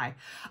here's why.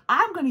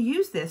 I'm going to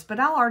use this, but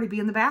I'll already be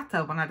in the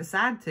bathtub when I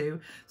decide to.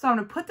 So I'm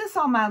going to put this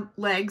on my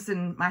legs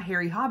and my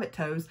hairy hobbit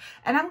toes,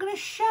 and I'm going to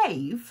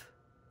shave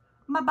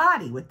my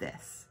body with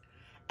this.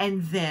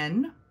 And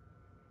then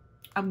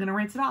I'm going to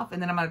rinse it off, and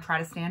then I'm going to try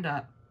to stand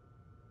up.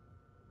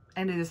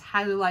 And it is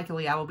highly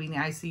likely I will be in the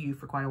ICU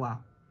for quite a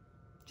while.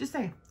 Just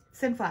saying.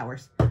 Send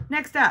flowers.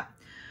 Next up,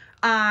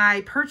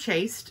 I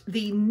purchased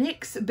the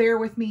NYX Bear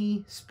With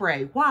Me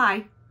spray.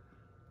 Why?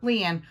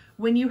 Leanne,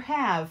 when you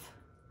have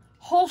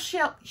whole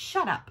shell...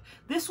 Shut up.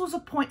 This was a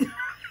point...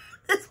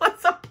 This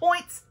was a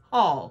points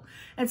haul.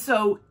 And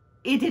so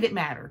it didn't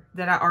matter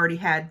that I already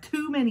had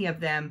too many of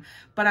them,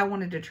 but I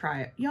wanted to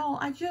try it. Y'all,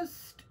 I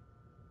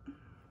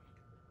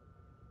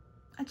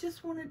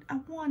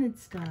wanted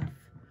stuff.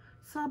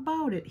 So I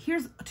bought it.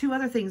 Here's two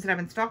other things that I've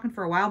been stalking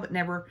for a while, but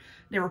never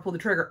pulled the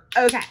trigger.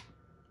 Okay.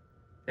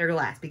 They're gonna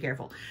last. Be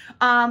careful.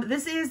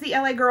 This is the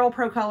LA Girl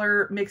Pro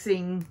Color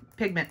mixing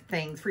pigment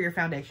things for your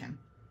foundation.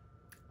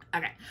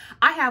 Okay.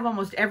 I have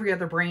almost every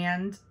other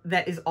brand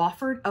that is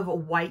offered of a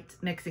white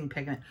mixing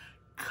pigment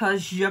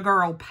because your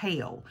girl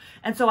pale.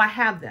 And so I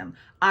have them.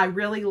 I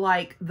really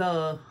like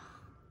the...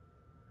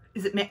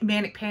 Is it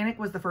Manic Panic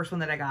was the first one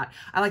that I got.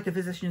 I like the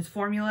Physicians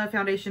Formula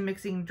Foundation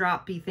Mixing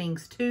Droppy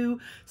Things too.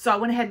 So I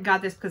went ahead and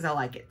got this because I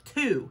like it.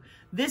 2,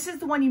 this is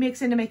the one you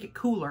mix in to make it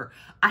cooler.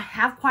 I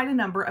have quite a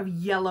number of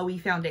yellowy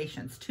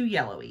foundations, too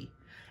yellowy,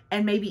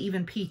 and maybe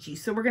even peachy.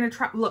 So we're going to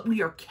try, look,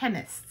 we are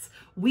chemists.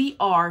 We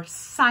are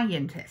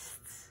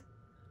scientists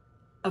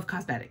of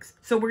cosmetics.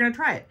 So we're going to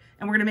try it,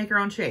 and we're going to make our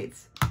own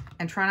shades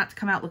and try not to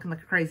come out looking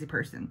like a crazy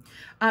person.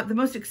 The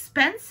most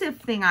expensive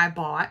thing I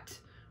bought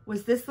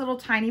was this little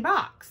tiny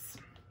box.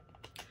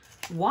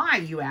 Why,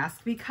 you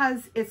ask?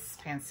 Because it's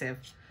expensive.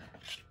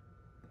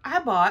 I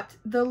bought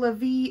the La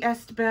Vie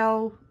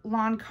Estebelle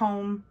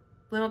Lancome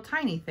little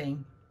tiny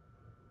thing.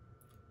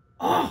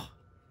 Oh,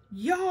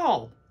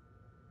 y'all.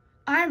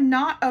 I am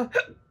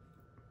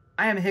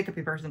a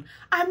hiccupy person.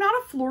 I'm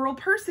not a floral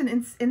person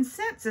in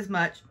scents as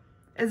much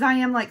as I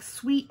am like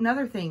sweet and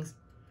other things.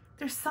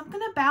 There's something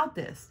about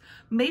this.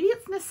 Maybe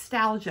it's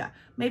nostalgia.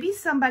 Maybe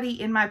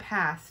somebody in my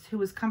past who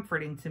was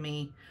comforting to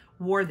me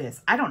wore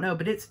this. I don't know,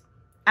 but it's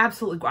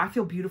absolutely, I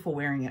feel beautiful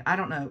wearing it. I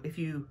don't know if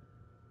you,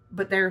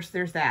 but there's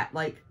that,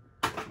 like,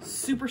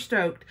 super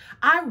stoked.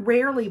 I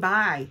rarely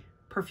buy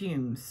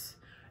perfumes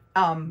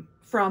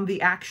from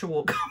the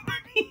actual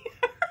company.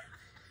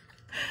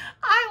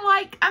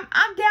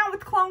 I'm down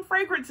with clone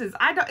fragrances.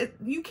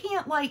 You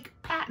can't like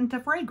patent a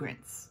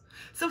fragrance.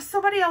 So if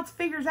somebody else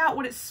figures out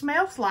what it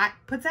smells like,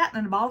 puts that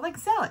in a bottle, they can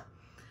sell it.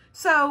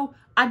 So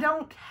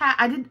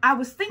I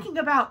was thinking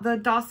about the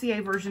dossier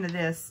version of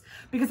this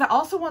because I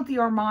also want the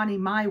Armani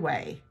My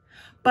Way,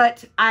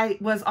 but I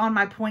was on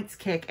my points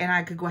kick and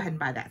I could go ahead and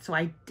buy that. So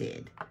I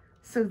did.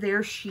 So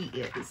there she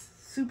is.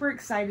 Super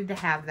excited to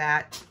have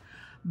that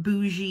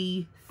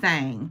bougie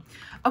thing.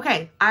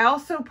 Okay, I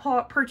also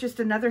purchased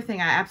another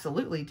thing I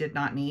absolutely did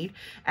not need,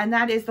 and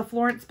that is the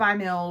Florence by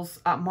Mills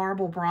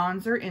Marble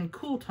Bronzer in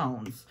Cool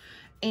Tones.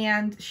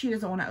 And she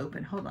doesn't want to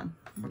open. Hold on.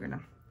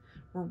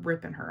 We're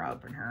ripping her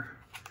open her.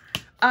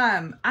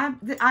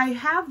 I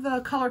have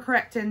the color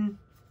correcting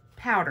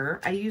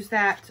powder. I used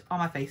that on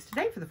my face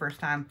today for the first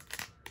time.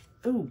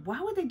 Ooh,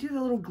 why would they do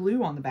the little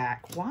glue on the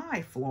back?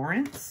 Why,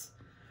 Florence?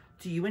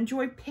 Do you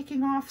enjoy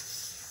picking off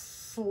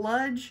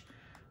sludge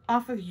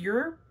off of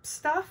your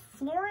stuff,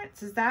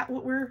 Florence? Is that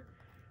what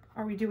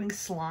are we doing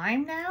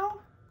slime now?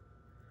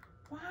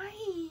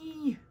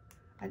 Why?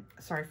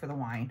 Sorry for the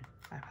whine.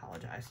 I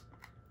apologize.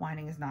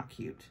 Whining is not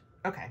cute.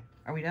 Okay,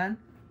 are we done?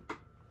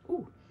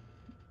 Ooh,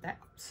 that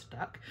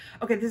stuck.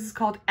 Okay, this is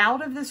called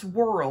Out of This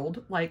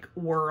World, like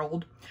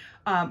world,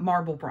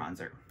 marble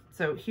bronzer.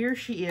 So here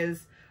she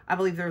is. I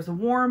believe there's a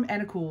warm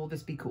and a cool.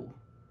 This be cool.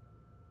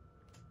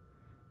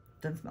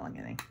 Doesn't smell like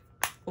anything.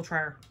 We'll try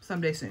her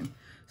someday soon.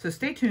 So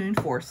stay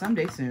tuned for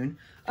someday soon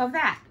of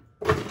that.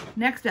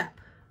 Next up.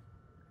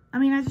 I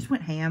mean, I just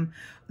went ham.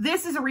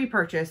 This is a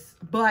repurchase,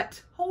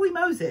 but holy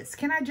Moses,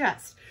 can I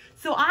just?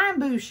 So I am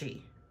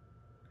bougie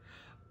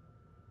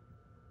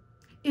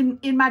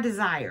in my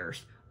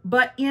desires,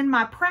 but in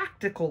my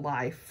practical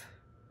life,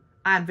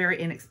 I'm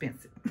very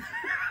inexpensive.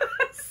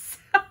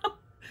 So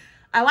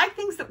I like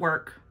things that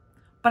work,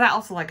 but I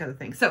also like other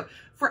things. So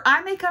for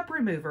eye makeup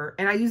remover,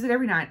 and I use it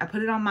every night, I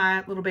put it on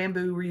my little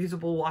bamboo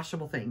reusable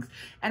washable things,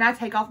 and I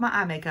take off my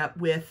eye makeup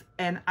with,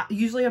 and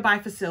usually a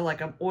bifacil, like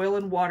an oil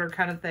and water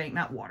kind of thing.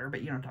 Not water, but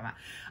you know what I'm talking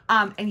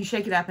about. And you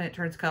shake it up and it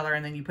turns color,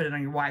 and then you put it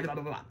on your white, blah,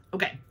 blah, blah.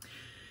 Okay.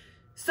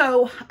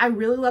 So I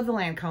really love the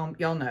Lancome,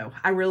 y'all know.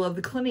 I really love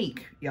the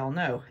Clinique, y'all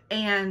know.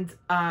 And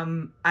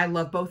I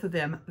love both of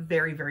them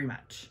very, very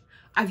much.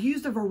 I've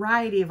used a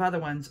variety of other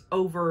ones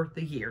over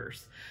the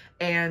years,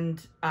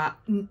 and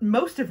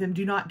most of them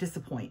do not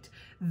disappoint.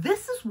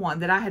 This is one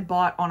that I had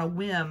bought on a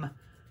whim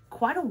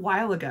quite a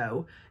while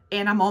ago,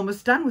 and I'm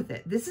almost done with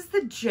it. This is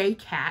the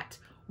J-Cat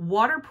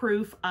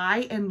waterproof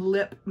eye and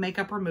lip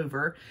makeup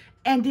remover,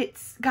 and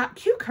it's got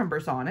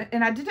cucumbers on it,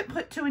 and I didn't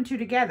put 2 and 2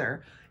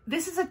 together.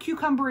 This is a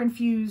cucumber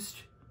infused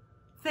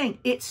thing.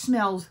 It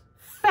smells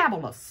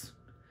fabulous,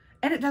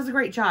 and it does a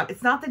great job.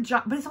 It's not the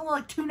job, but it's only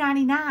like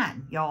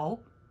 $2.99,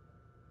 y'all.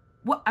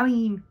 What? I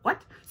mean,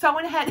 what? So I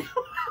went ahead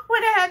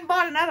and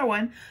bought another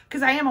one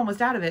because I am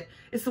almost out of it.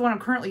 It's the one I'm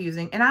currently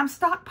using, and I'm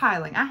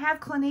stockpiling. I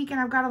have Clinique and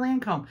I've got a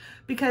Lancome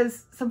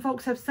because some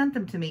folks have sent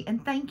them to me,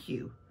 and thank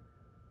you.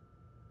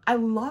 I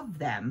love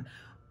them.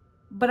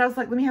 But I was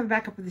like, let me have a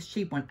backup of this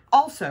cheap one.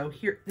 Also,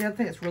 here, the other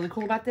thing that's really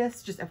cool about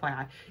this, just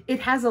FYI,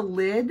 it has a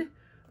lid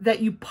that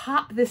you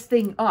pop this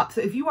thing up. So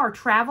if you are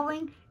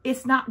traveling,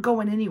 it's not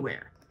going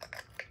anywhere.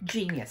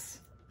 Genius.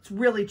 It's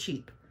really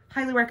cheap.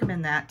 Highly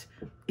recommend that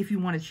if you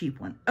want a cheap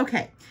one.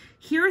 Okay,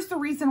 here's the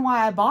reason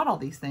why I bought all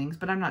these things,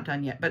 but I'm not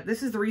done yet. But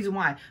this is the reason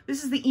why.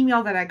 This is the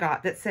email that I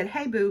got that said,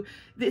 hey, boo,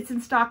 it's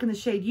in stock in the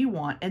shade you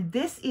want. And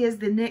this is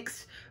the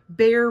NYX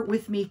Bear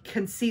With Me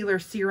Concealer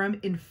Serum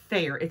in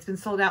Fair. It's been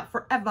sold out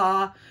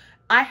forever.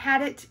 I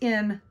had it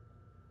in,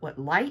 what,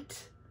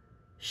 light?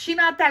 She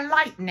not that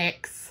light,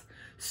 NYX.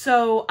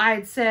 So I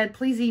had said,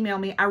 please email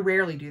me. I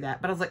rarely do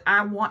that. But I was like,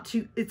 I want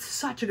to. It's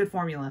such a good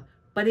formula,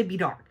 but it'd be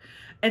dark.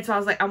 And so I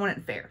was like, I want it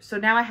in Fair. So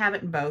now I have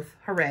it in both.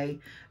 Hooray.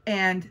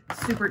 And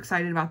super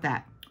excited about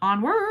that.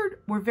 Onward.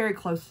 We're very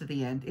close to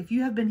the end. If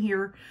you have been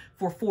here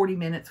for 40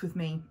 minutes with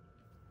me,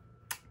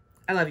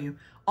 I love you.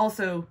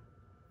 Also,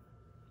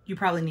 you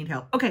probably need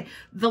help. Okay,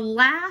 the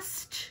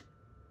last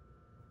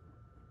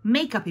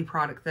makeup-y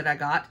product that I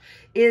got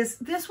is,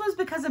 this was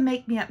because of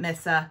Make Me Up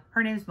Missa.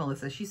 Her name's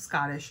Melissa. She's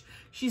Scottish.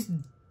 She's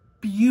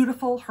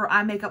beautiful. Her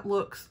eye makeup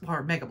looks, or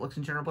her makeup looks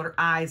in general, but her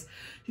eyes,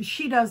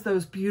 she does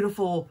those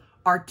beautiful,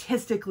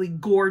 artistically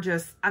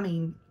gorgeous. I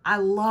mean, I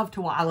love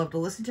to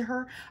listen to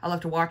her. I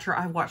love to watch her.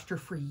 I've watched her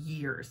for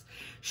years.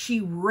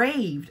 She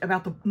raved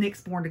about the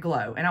NYX Born to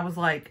Glow, and I was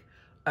like,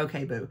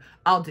 okay, boo,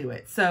 I'll do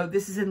it. So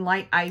this is in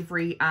light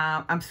ivory.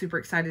 I'm super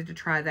excited to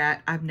try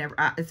that.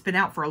 It's been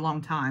out for a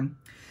long time.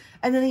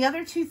 And then the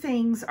other two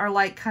things are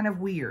like kind of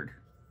weird.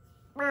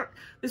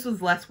 This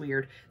one's less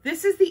weird.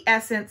 This is the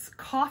Essence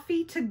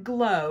Coffee to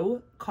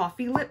Glow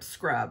Coffee Lip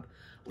Scrub.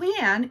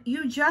 Leanne,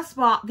 you just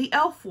bought the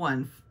e.l.f.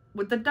 one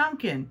with the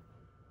Dunkin'.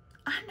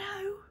 I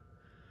know.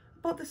 I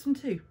bought this one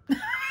too. It's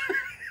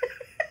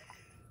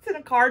in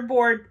a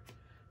cardboard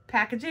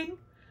packaging.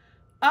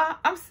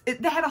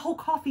 They had a whole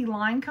coffee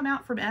line come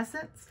out from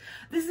Essence.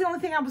 This is the only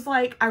thing I was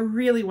like, I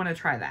really want to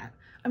try that.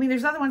 I mean,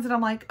 there's other ones that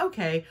I'm like,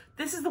 okay,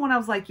 this is the one I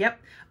was like,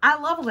 yep, I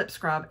love a lip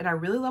scrub, and I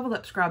really love a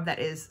lip scrub that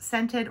is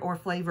scented or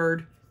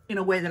flavored in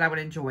a way that I would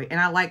enjoy, and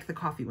I like the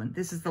coffee one.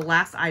 This is the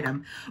last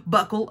item,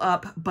 Buckle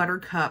Up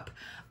Buttercup.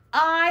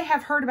 I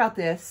have heard about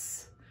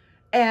this,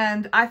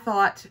 and I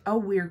thought, oh,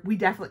 weird. We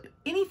definitely,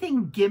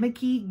 anything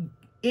gimmicky,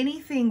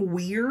 anything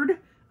weird,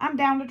 I'm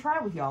down to try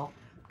with y'all,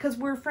 because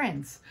we're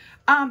friends.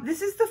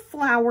 This is the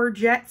Flower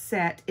Jet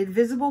Set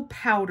Invisible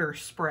Powder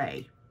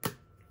Spray.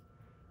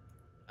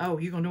 Oh,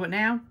 you gonna do it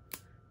now?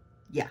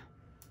 Yeah,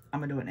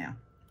 I'm gonna do it now.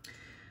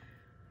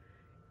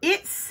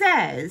 It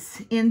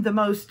says in the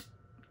most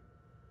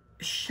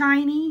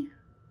shiny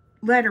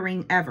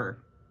lettering ever,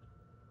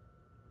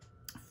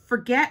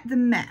 forget the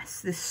mess.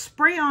 This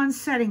spray-on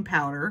setting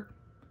powder,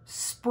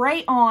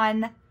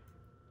 spray-on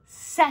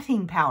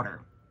setting powder,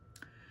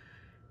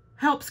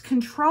 helps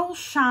control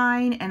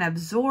shine and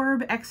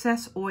absorb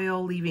excess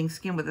oil, leaving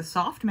skin with a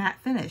soft matte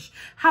finish.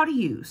 How to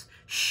use.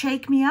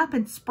 Shake me up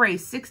and spray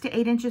 6 to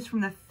 8 inches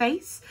from the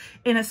face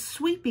in a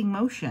sweeping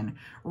motion.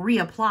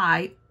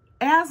 Reapply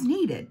as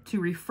needed to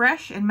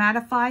refresh and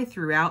mattify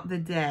throughout the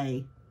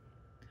day.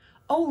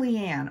 Oh,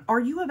 Leanne, are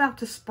you about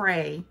to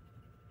spray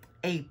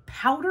a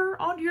powder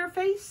onto your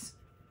face?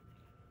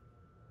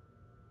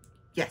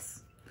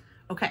 Yes.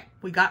 Okay,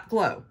 we got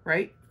glow,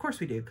 right? Of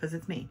course we do, because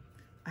it's me.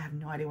 I have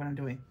no idea what I'm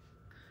doing.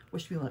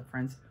 Wish me luck,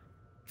 friends.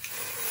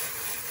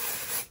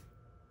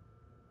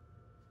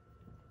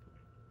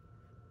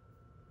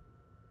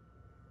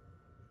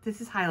 This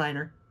is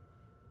highlighter.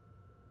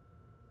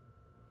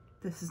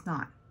 This is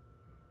not.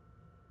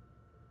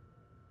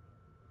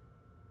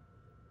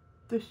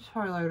 This is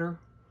highlighter.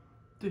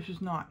 This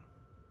is not.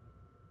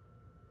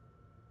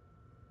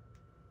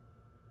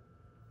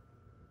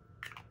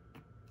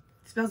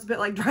 It smells a bit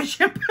like dry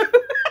shampoo.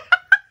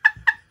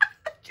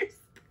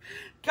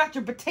 Got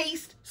your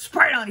Batiste,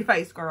 spray it on your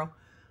face, girl.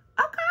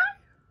 Okay,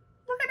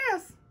 look at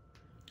this.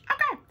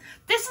 Okay,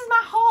 this is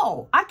my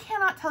haul. I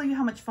cannot tell you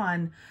how much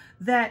fun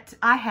that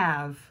I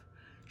have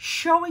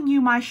showing you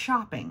my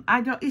shopping.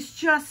 It's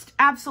just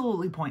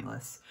absolutely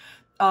pointless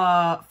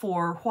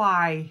for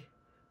why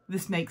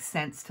this makes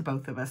sense to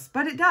both of us,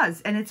 but it does,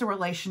 and it's a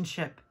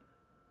relationship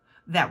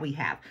that we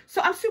have.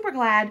 So I'm super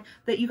glad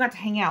that you got to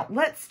hang out.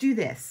 Let's do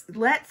this.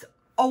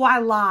 Oh, I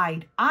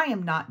lied. I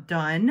am not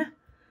done.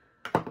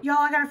 Y'all,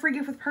 I got a free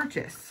gift with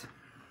purchase.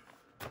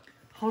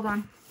 Hold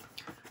on.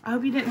 I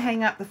hope you didn't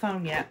hang up the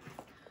phone yet.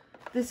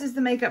 This is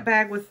the makeup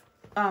bag with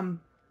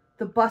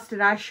the busted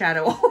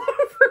eyeshadow all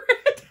over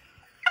it.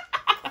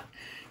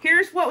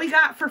 Here's what we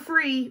got for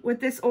free with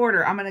this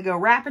order. I'm going to go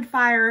rapid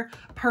fire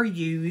per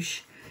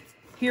usual.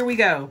 Here we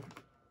go.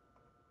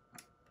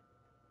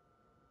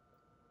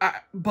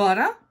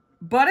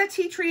 Butter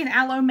tea tree and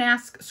aloe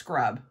mask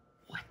scrub.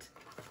 What?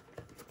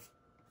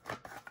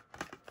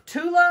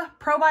 Tula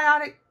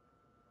probiotic,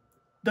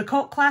 the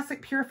cult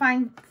classic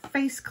purifying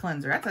face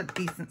cleanser. That's a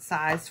decent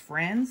size,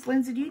 friends.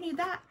 Lindsay, do you need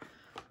that?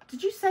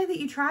 Did you say that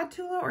you tried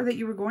Tula or that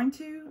you were going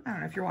to? I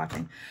don't know if you're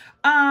watching.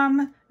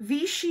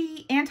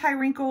 Vichy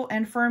anti-wrinkle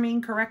and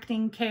firming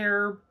correcting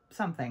care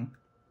something.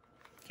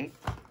 Okay.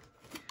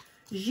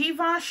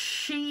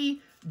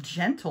 Givenchy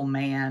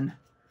Gentleman.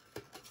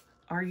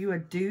 Are you a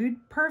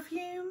dude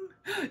perfume?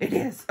 It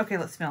is. Okay,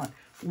 let's smell it.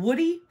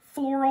 Woody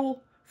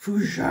floral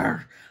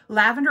fougere.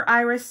 Lavender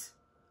iris.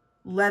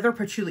 Leather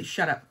patchouli.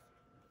 Shut up.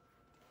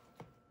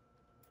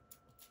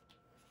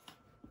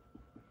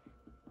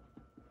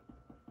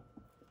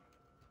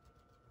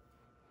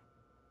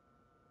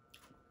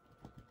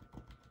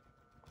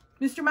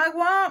 Mr.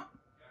 Mugwump,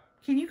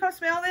 can you come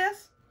smell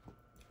this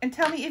and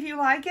tell me if you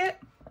like it?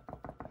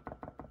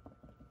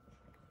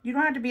 You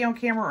don't have to be on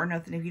camera or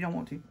nothing if you don't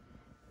want to.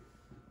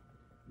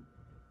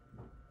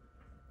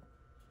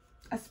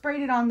 I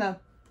sprayed it on the...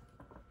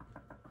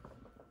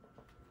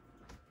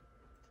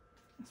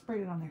 I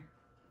sprayed it on there.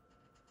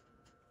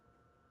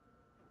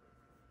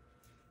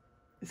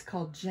 It's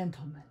called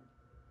Gentleman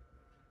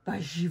by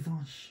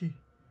Givenchy.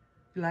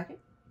 You like it?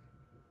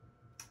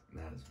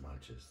 Not as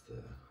much as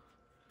the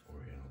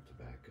Oriental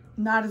Tobacco.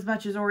 Not as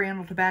much as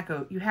Oriental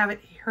Tobacco. You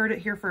haven't heard it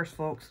here first,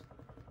 folks.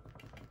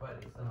 But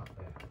it's not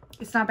bad.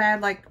 It's not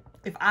bad. Like,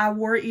 if I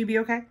wore it, you'd be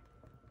okay?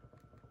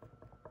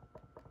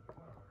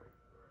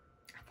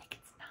 I think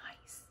it's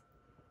nice.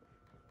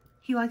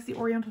 He likes the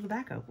Oriental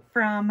Tobacco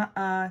from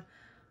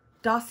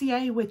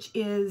Dossier, which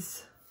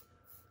is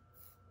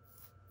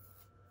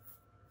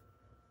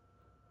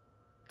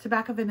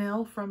Tobacco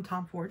Vanille from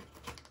Tom Ford.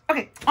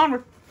 Okay,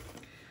 onward.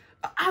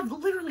 I've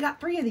literally got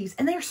 3 of these,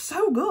 and they're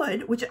so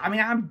good, which, I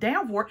mean, I'm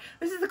down for it.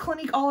 This is the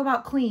Clinique All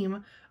About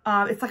Clean.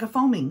 It's like a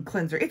foaming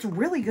cleanser. It's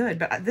really good,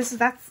 but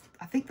that's,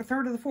 I think, the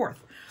 3rd or the 4th.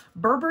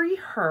 Burberry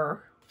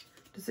Her.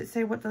 Does it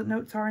say what the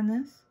notes are in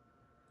this?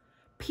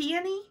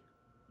 Peony,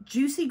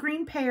 juicy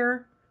green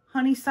pear,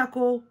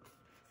 honeysuckle,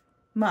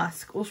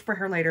 musk. We'll spray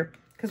her later,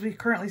 because we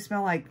currently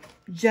smell like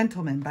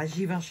Gentleman by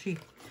Givenchy.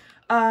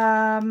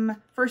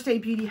 First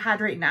Aid Beauty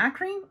Hydrate and Eye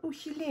Cream. Oh,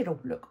 she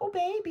little. Look. Oh,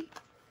 baby.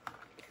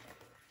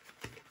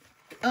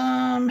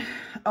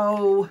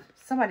 Oh,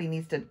 somebody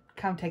needs to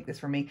come take this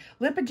from me.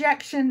 Lip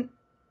Ejection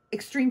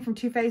Extreme from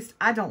Too Faced.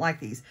 I don't like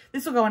these.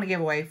 This will go in a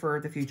giveaway for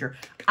the future.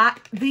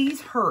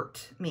 These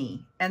hurt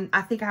me, and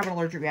I think I have an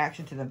allergic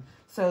reaction to them.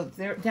 So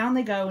down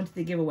they go into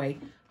the giveaway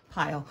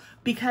pile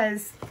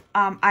because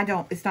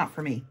it's not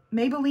for me.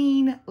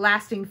 Maybelline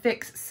Lasting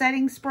Fix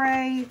Setting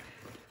Spray.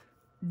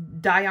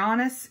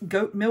 Dionysus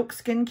Goat Milk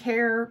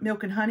Skincare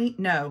Milk and Honey.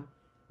 No,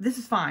 this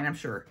is fine, I'm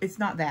sure. It's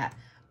not that.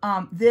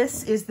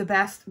 This is the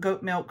best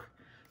goat milk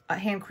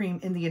hand cream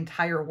in the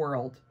entire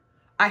world.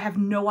 I have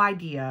no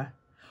idea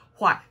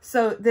why.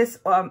 So this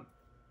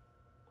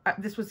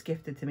was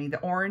gifted to me. The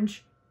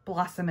Orange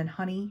Blossom and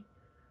Honey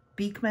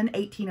Beekman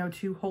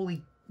 1802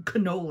 Holy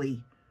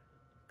Cannoli.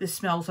 This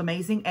smells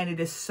amazing, and it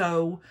is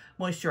so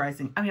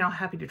moisturizing. I mean, I'm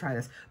happy to try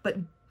this, but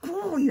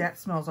golly, that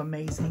smells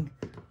amazing.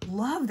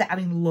 Love that. I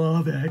mean,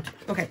 love it.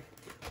 Okay,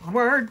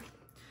 onward.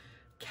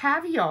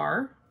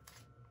 Caviar.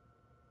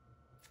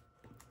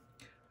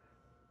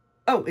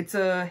 Oh, it's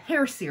a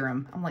hair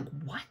serum. I'm like,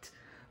 what?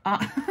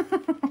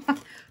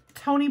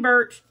 Tory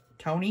Burch.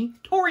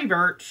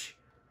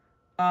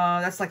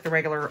 That's like the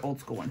regular old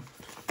school one.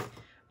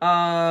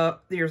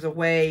 There's a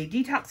Way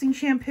Detoxing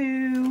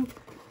Shampoo.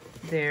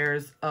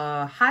 There's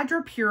a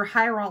Hydra Pure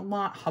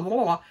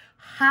Hyaluronic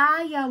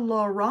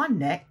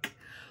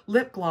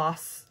Lip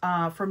Gloss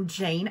from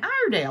Jane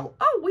Iredale.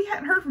 Oh, we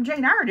hadn't heard from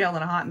Jane Iredale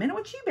in a hot minute.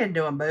 What you been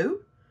doing,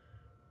 boo?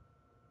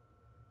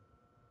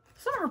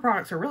 Some of her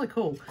products are really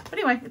cool. But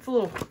anyway, it's a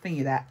little thingy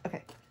of that.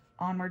 Okay,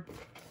 onward.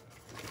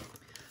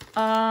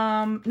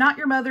 Not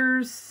Your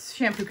Mother's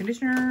Shampoo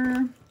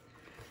Conditioner.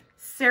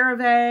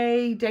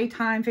 CeraVe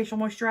Daytime Facial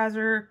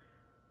Moisturizer.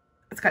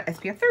 It's got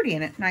SPF 30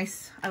 in it.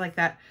 Nice. I like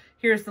that.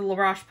 Here's the La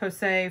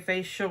Roche-Posay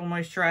Facial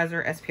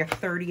Moisturizer SPF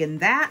 30 in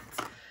that.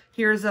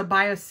 Here's a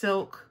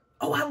BioSilk.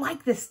 Oh, I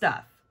like this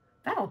stuff.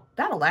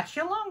 That'll last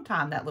you a long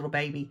time, that little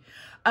baby.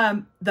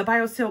 The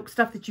BioSilk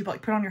stuff that you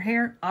like put on your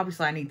hair.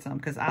 Obviously, I need some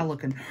because I'm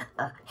looking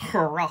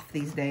rough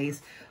these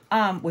days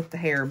with the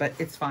hair, but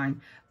it's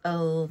fine.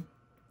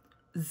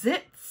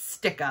 Zit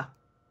Sticker.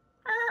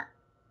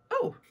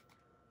 Oh.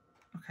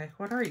 Okay,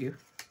 what are you?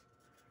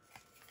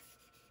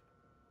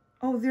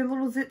 Oh, they're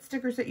little zit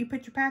stickers that you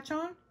put your patch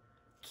on?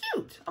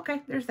 Cute.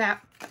 Okay, there's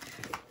that.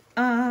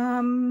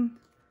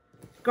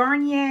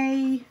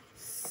 Garnier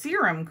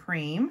Serum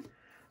Cream.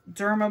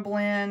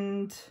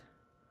 Dermablend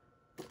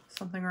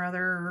something or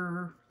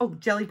other. Oh,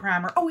 jelly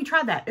primer. Oh, we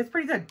tried that. It's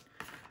pretty good.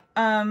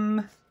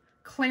 Clarins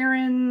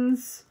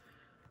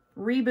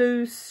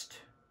Reboost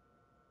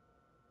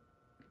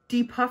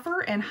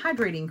Depuffer and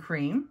Hydrating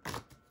Cream.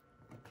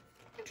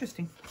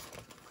 Interesting.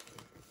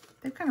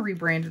 They've kind of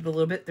rebranded a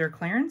little bit their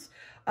Clarins.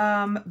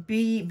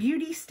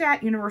 Beauty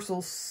Stat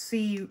Universal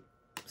C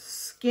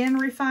Skin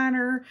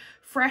Refiner,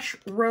 Fresh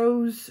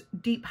Rose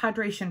Deep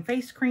Hydration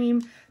Face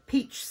Cream,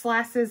 Peach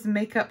Slashes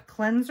Makeup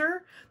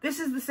Cleanser. This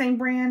is the same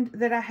brand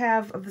that I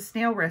have of the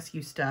Snail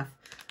Rescue stuff.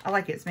 I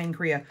like it. It's made in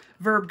Korea.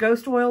 Verb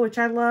Ghost Oil, which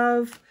I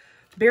love.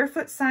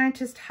 Barefoot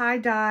Scientist High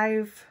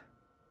Dive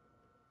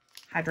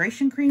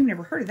Hydration Cream.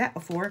 Never heard of that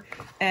before.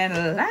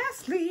 And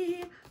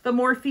lastly, the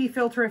Morphe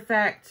Filter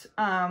Effect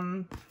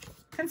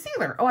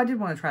Concealer. Oh, I did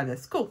want to try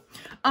this. Cool.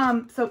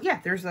 So yeah,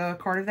 there's a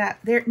card of that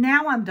there.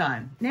 Now I'm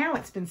done. Now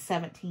it's been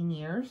 17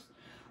 years.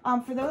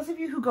 For those of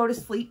you who go to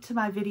sleep to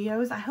my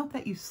videos, I hope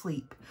that you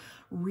sleep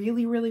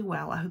really, really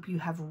well. I hope you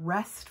have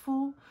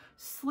restful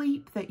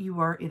sleep, that you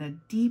are in a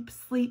deep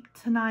sleep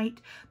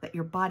tonight, that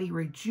your body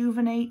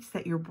rejuvenates,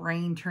 that your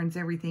brain turns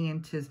everything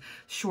into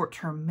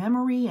short-term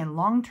memory and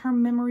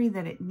long-term memory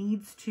that it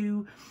needs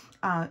to,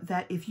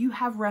 that if you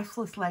have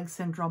restless leg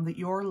syndrome, that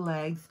your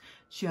legs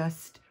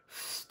just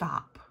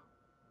stop.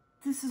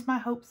 This is my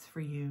hopes for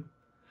you.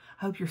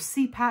 I hope your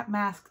CPAP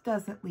mask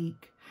doesn't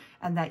leak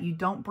and that you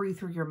don't breathe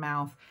through your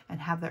mouth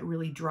and have that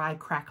really dry,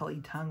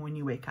 crackly tongue when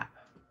you wake up.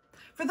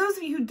 For those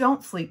of you who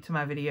don't sleep to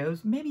my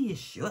videos, maybe you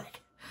should.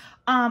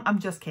 I'm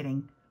just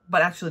kidding,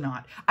 but actually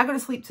not. I go to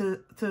sleep to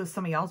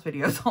some of y'all's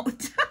videos all the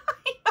time.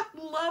 I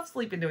love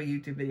sleeping to a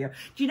YouTube video.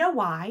 Do you know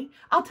why?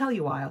 I'll tell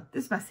you why.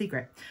 This is my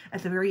secret.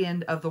 At the very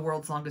end of The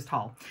World's Longest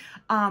Haul.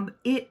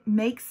 It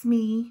makes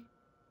me,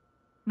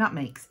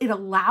 it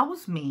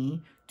allows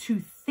me to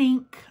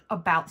think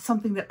about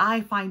something that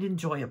I find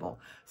enjoyable.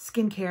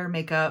 Skincare,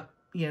 makeup,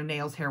 you know,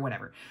 nails, hair,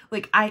 whatever.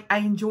 Like, I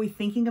enjoy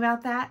thinking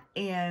about that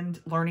and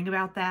learning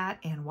about that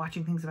and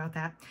watching things about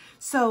that.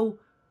 So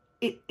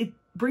it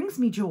brings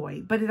me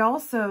joy, but it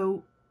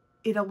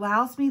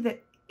allows me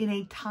that in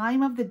a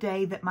time of the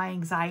day that my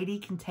anxiety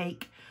can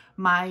take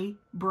my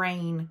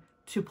brain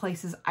to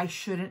places I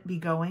shouldn't be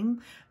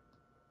going,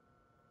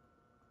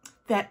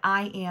 that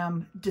I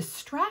am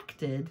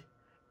distracted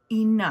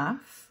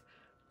enough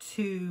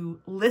to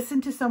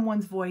listen to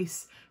someone's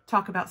voice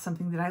talk about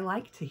something that I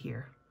like to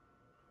hear.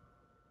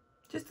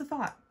 Just a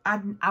thought.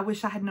 I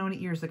wish I had known it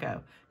years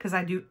ago, because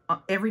I do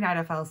every night.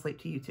 I fall asleep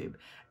to YouTube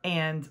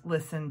and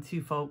listen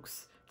to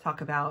folks talk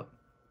about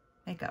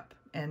makeup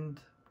and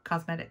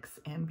cosmetics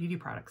and beauty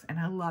products, and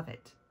I love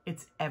it.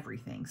 It's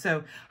everything.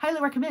 So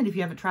highly recommend if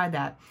you haven't tried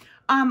that.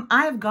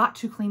 I have got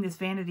to clean this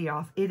vanity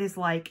off. It is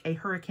like a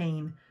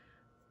hurricane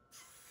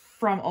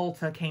from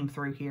Ulta came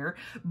through here,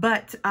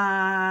 but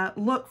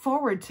look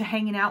forward to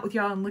hanging out with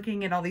y'all and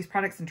looking at all these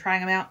products and trying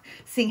them out,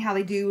 seeing how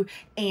they do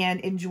and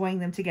enjoying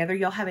them together.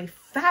 Y'all have a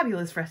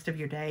fabulous rest of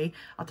your day.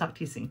 I'll talk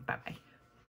to you soon. Bye-bye.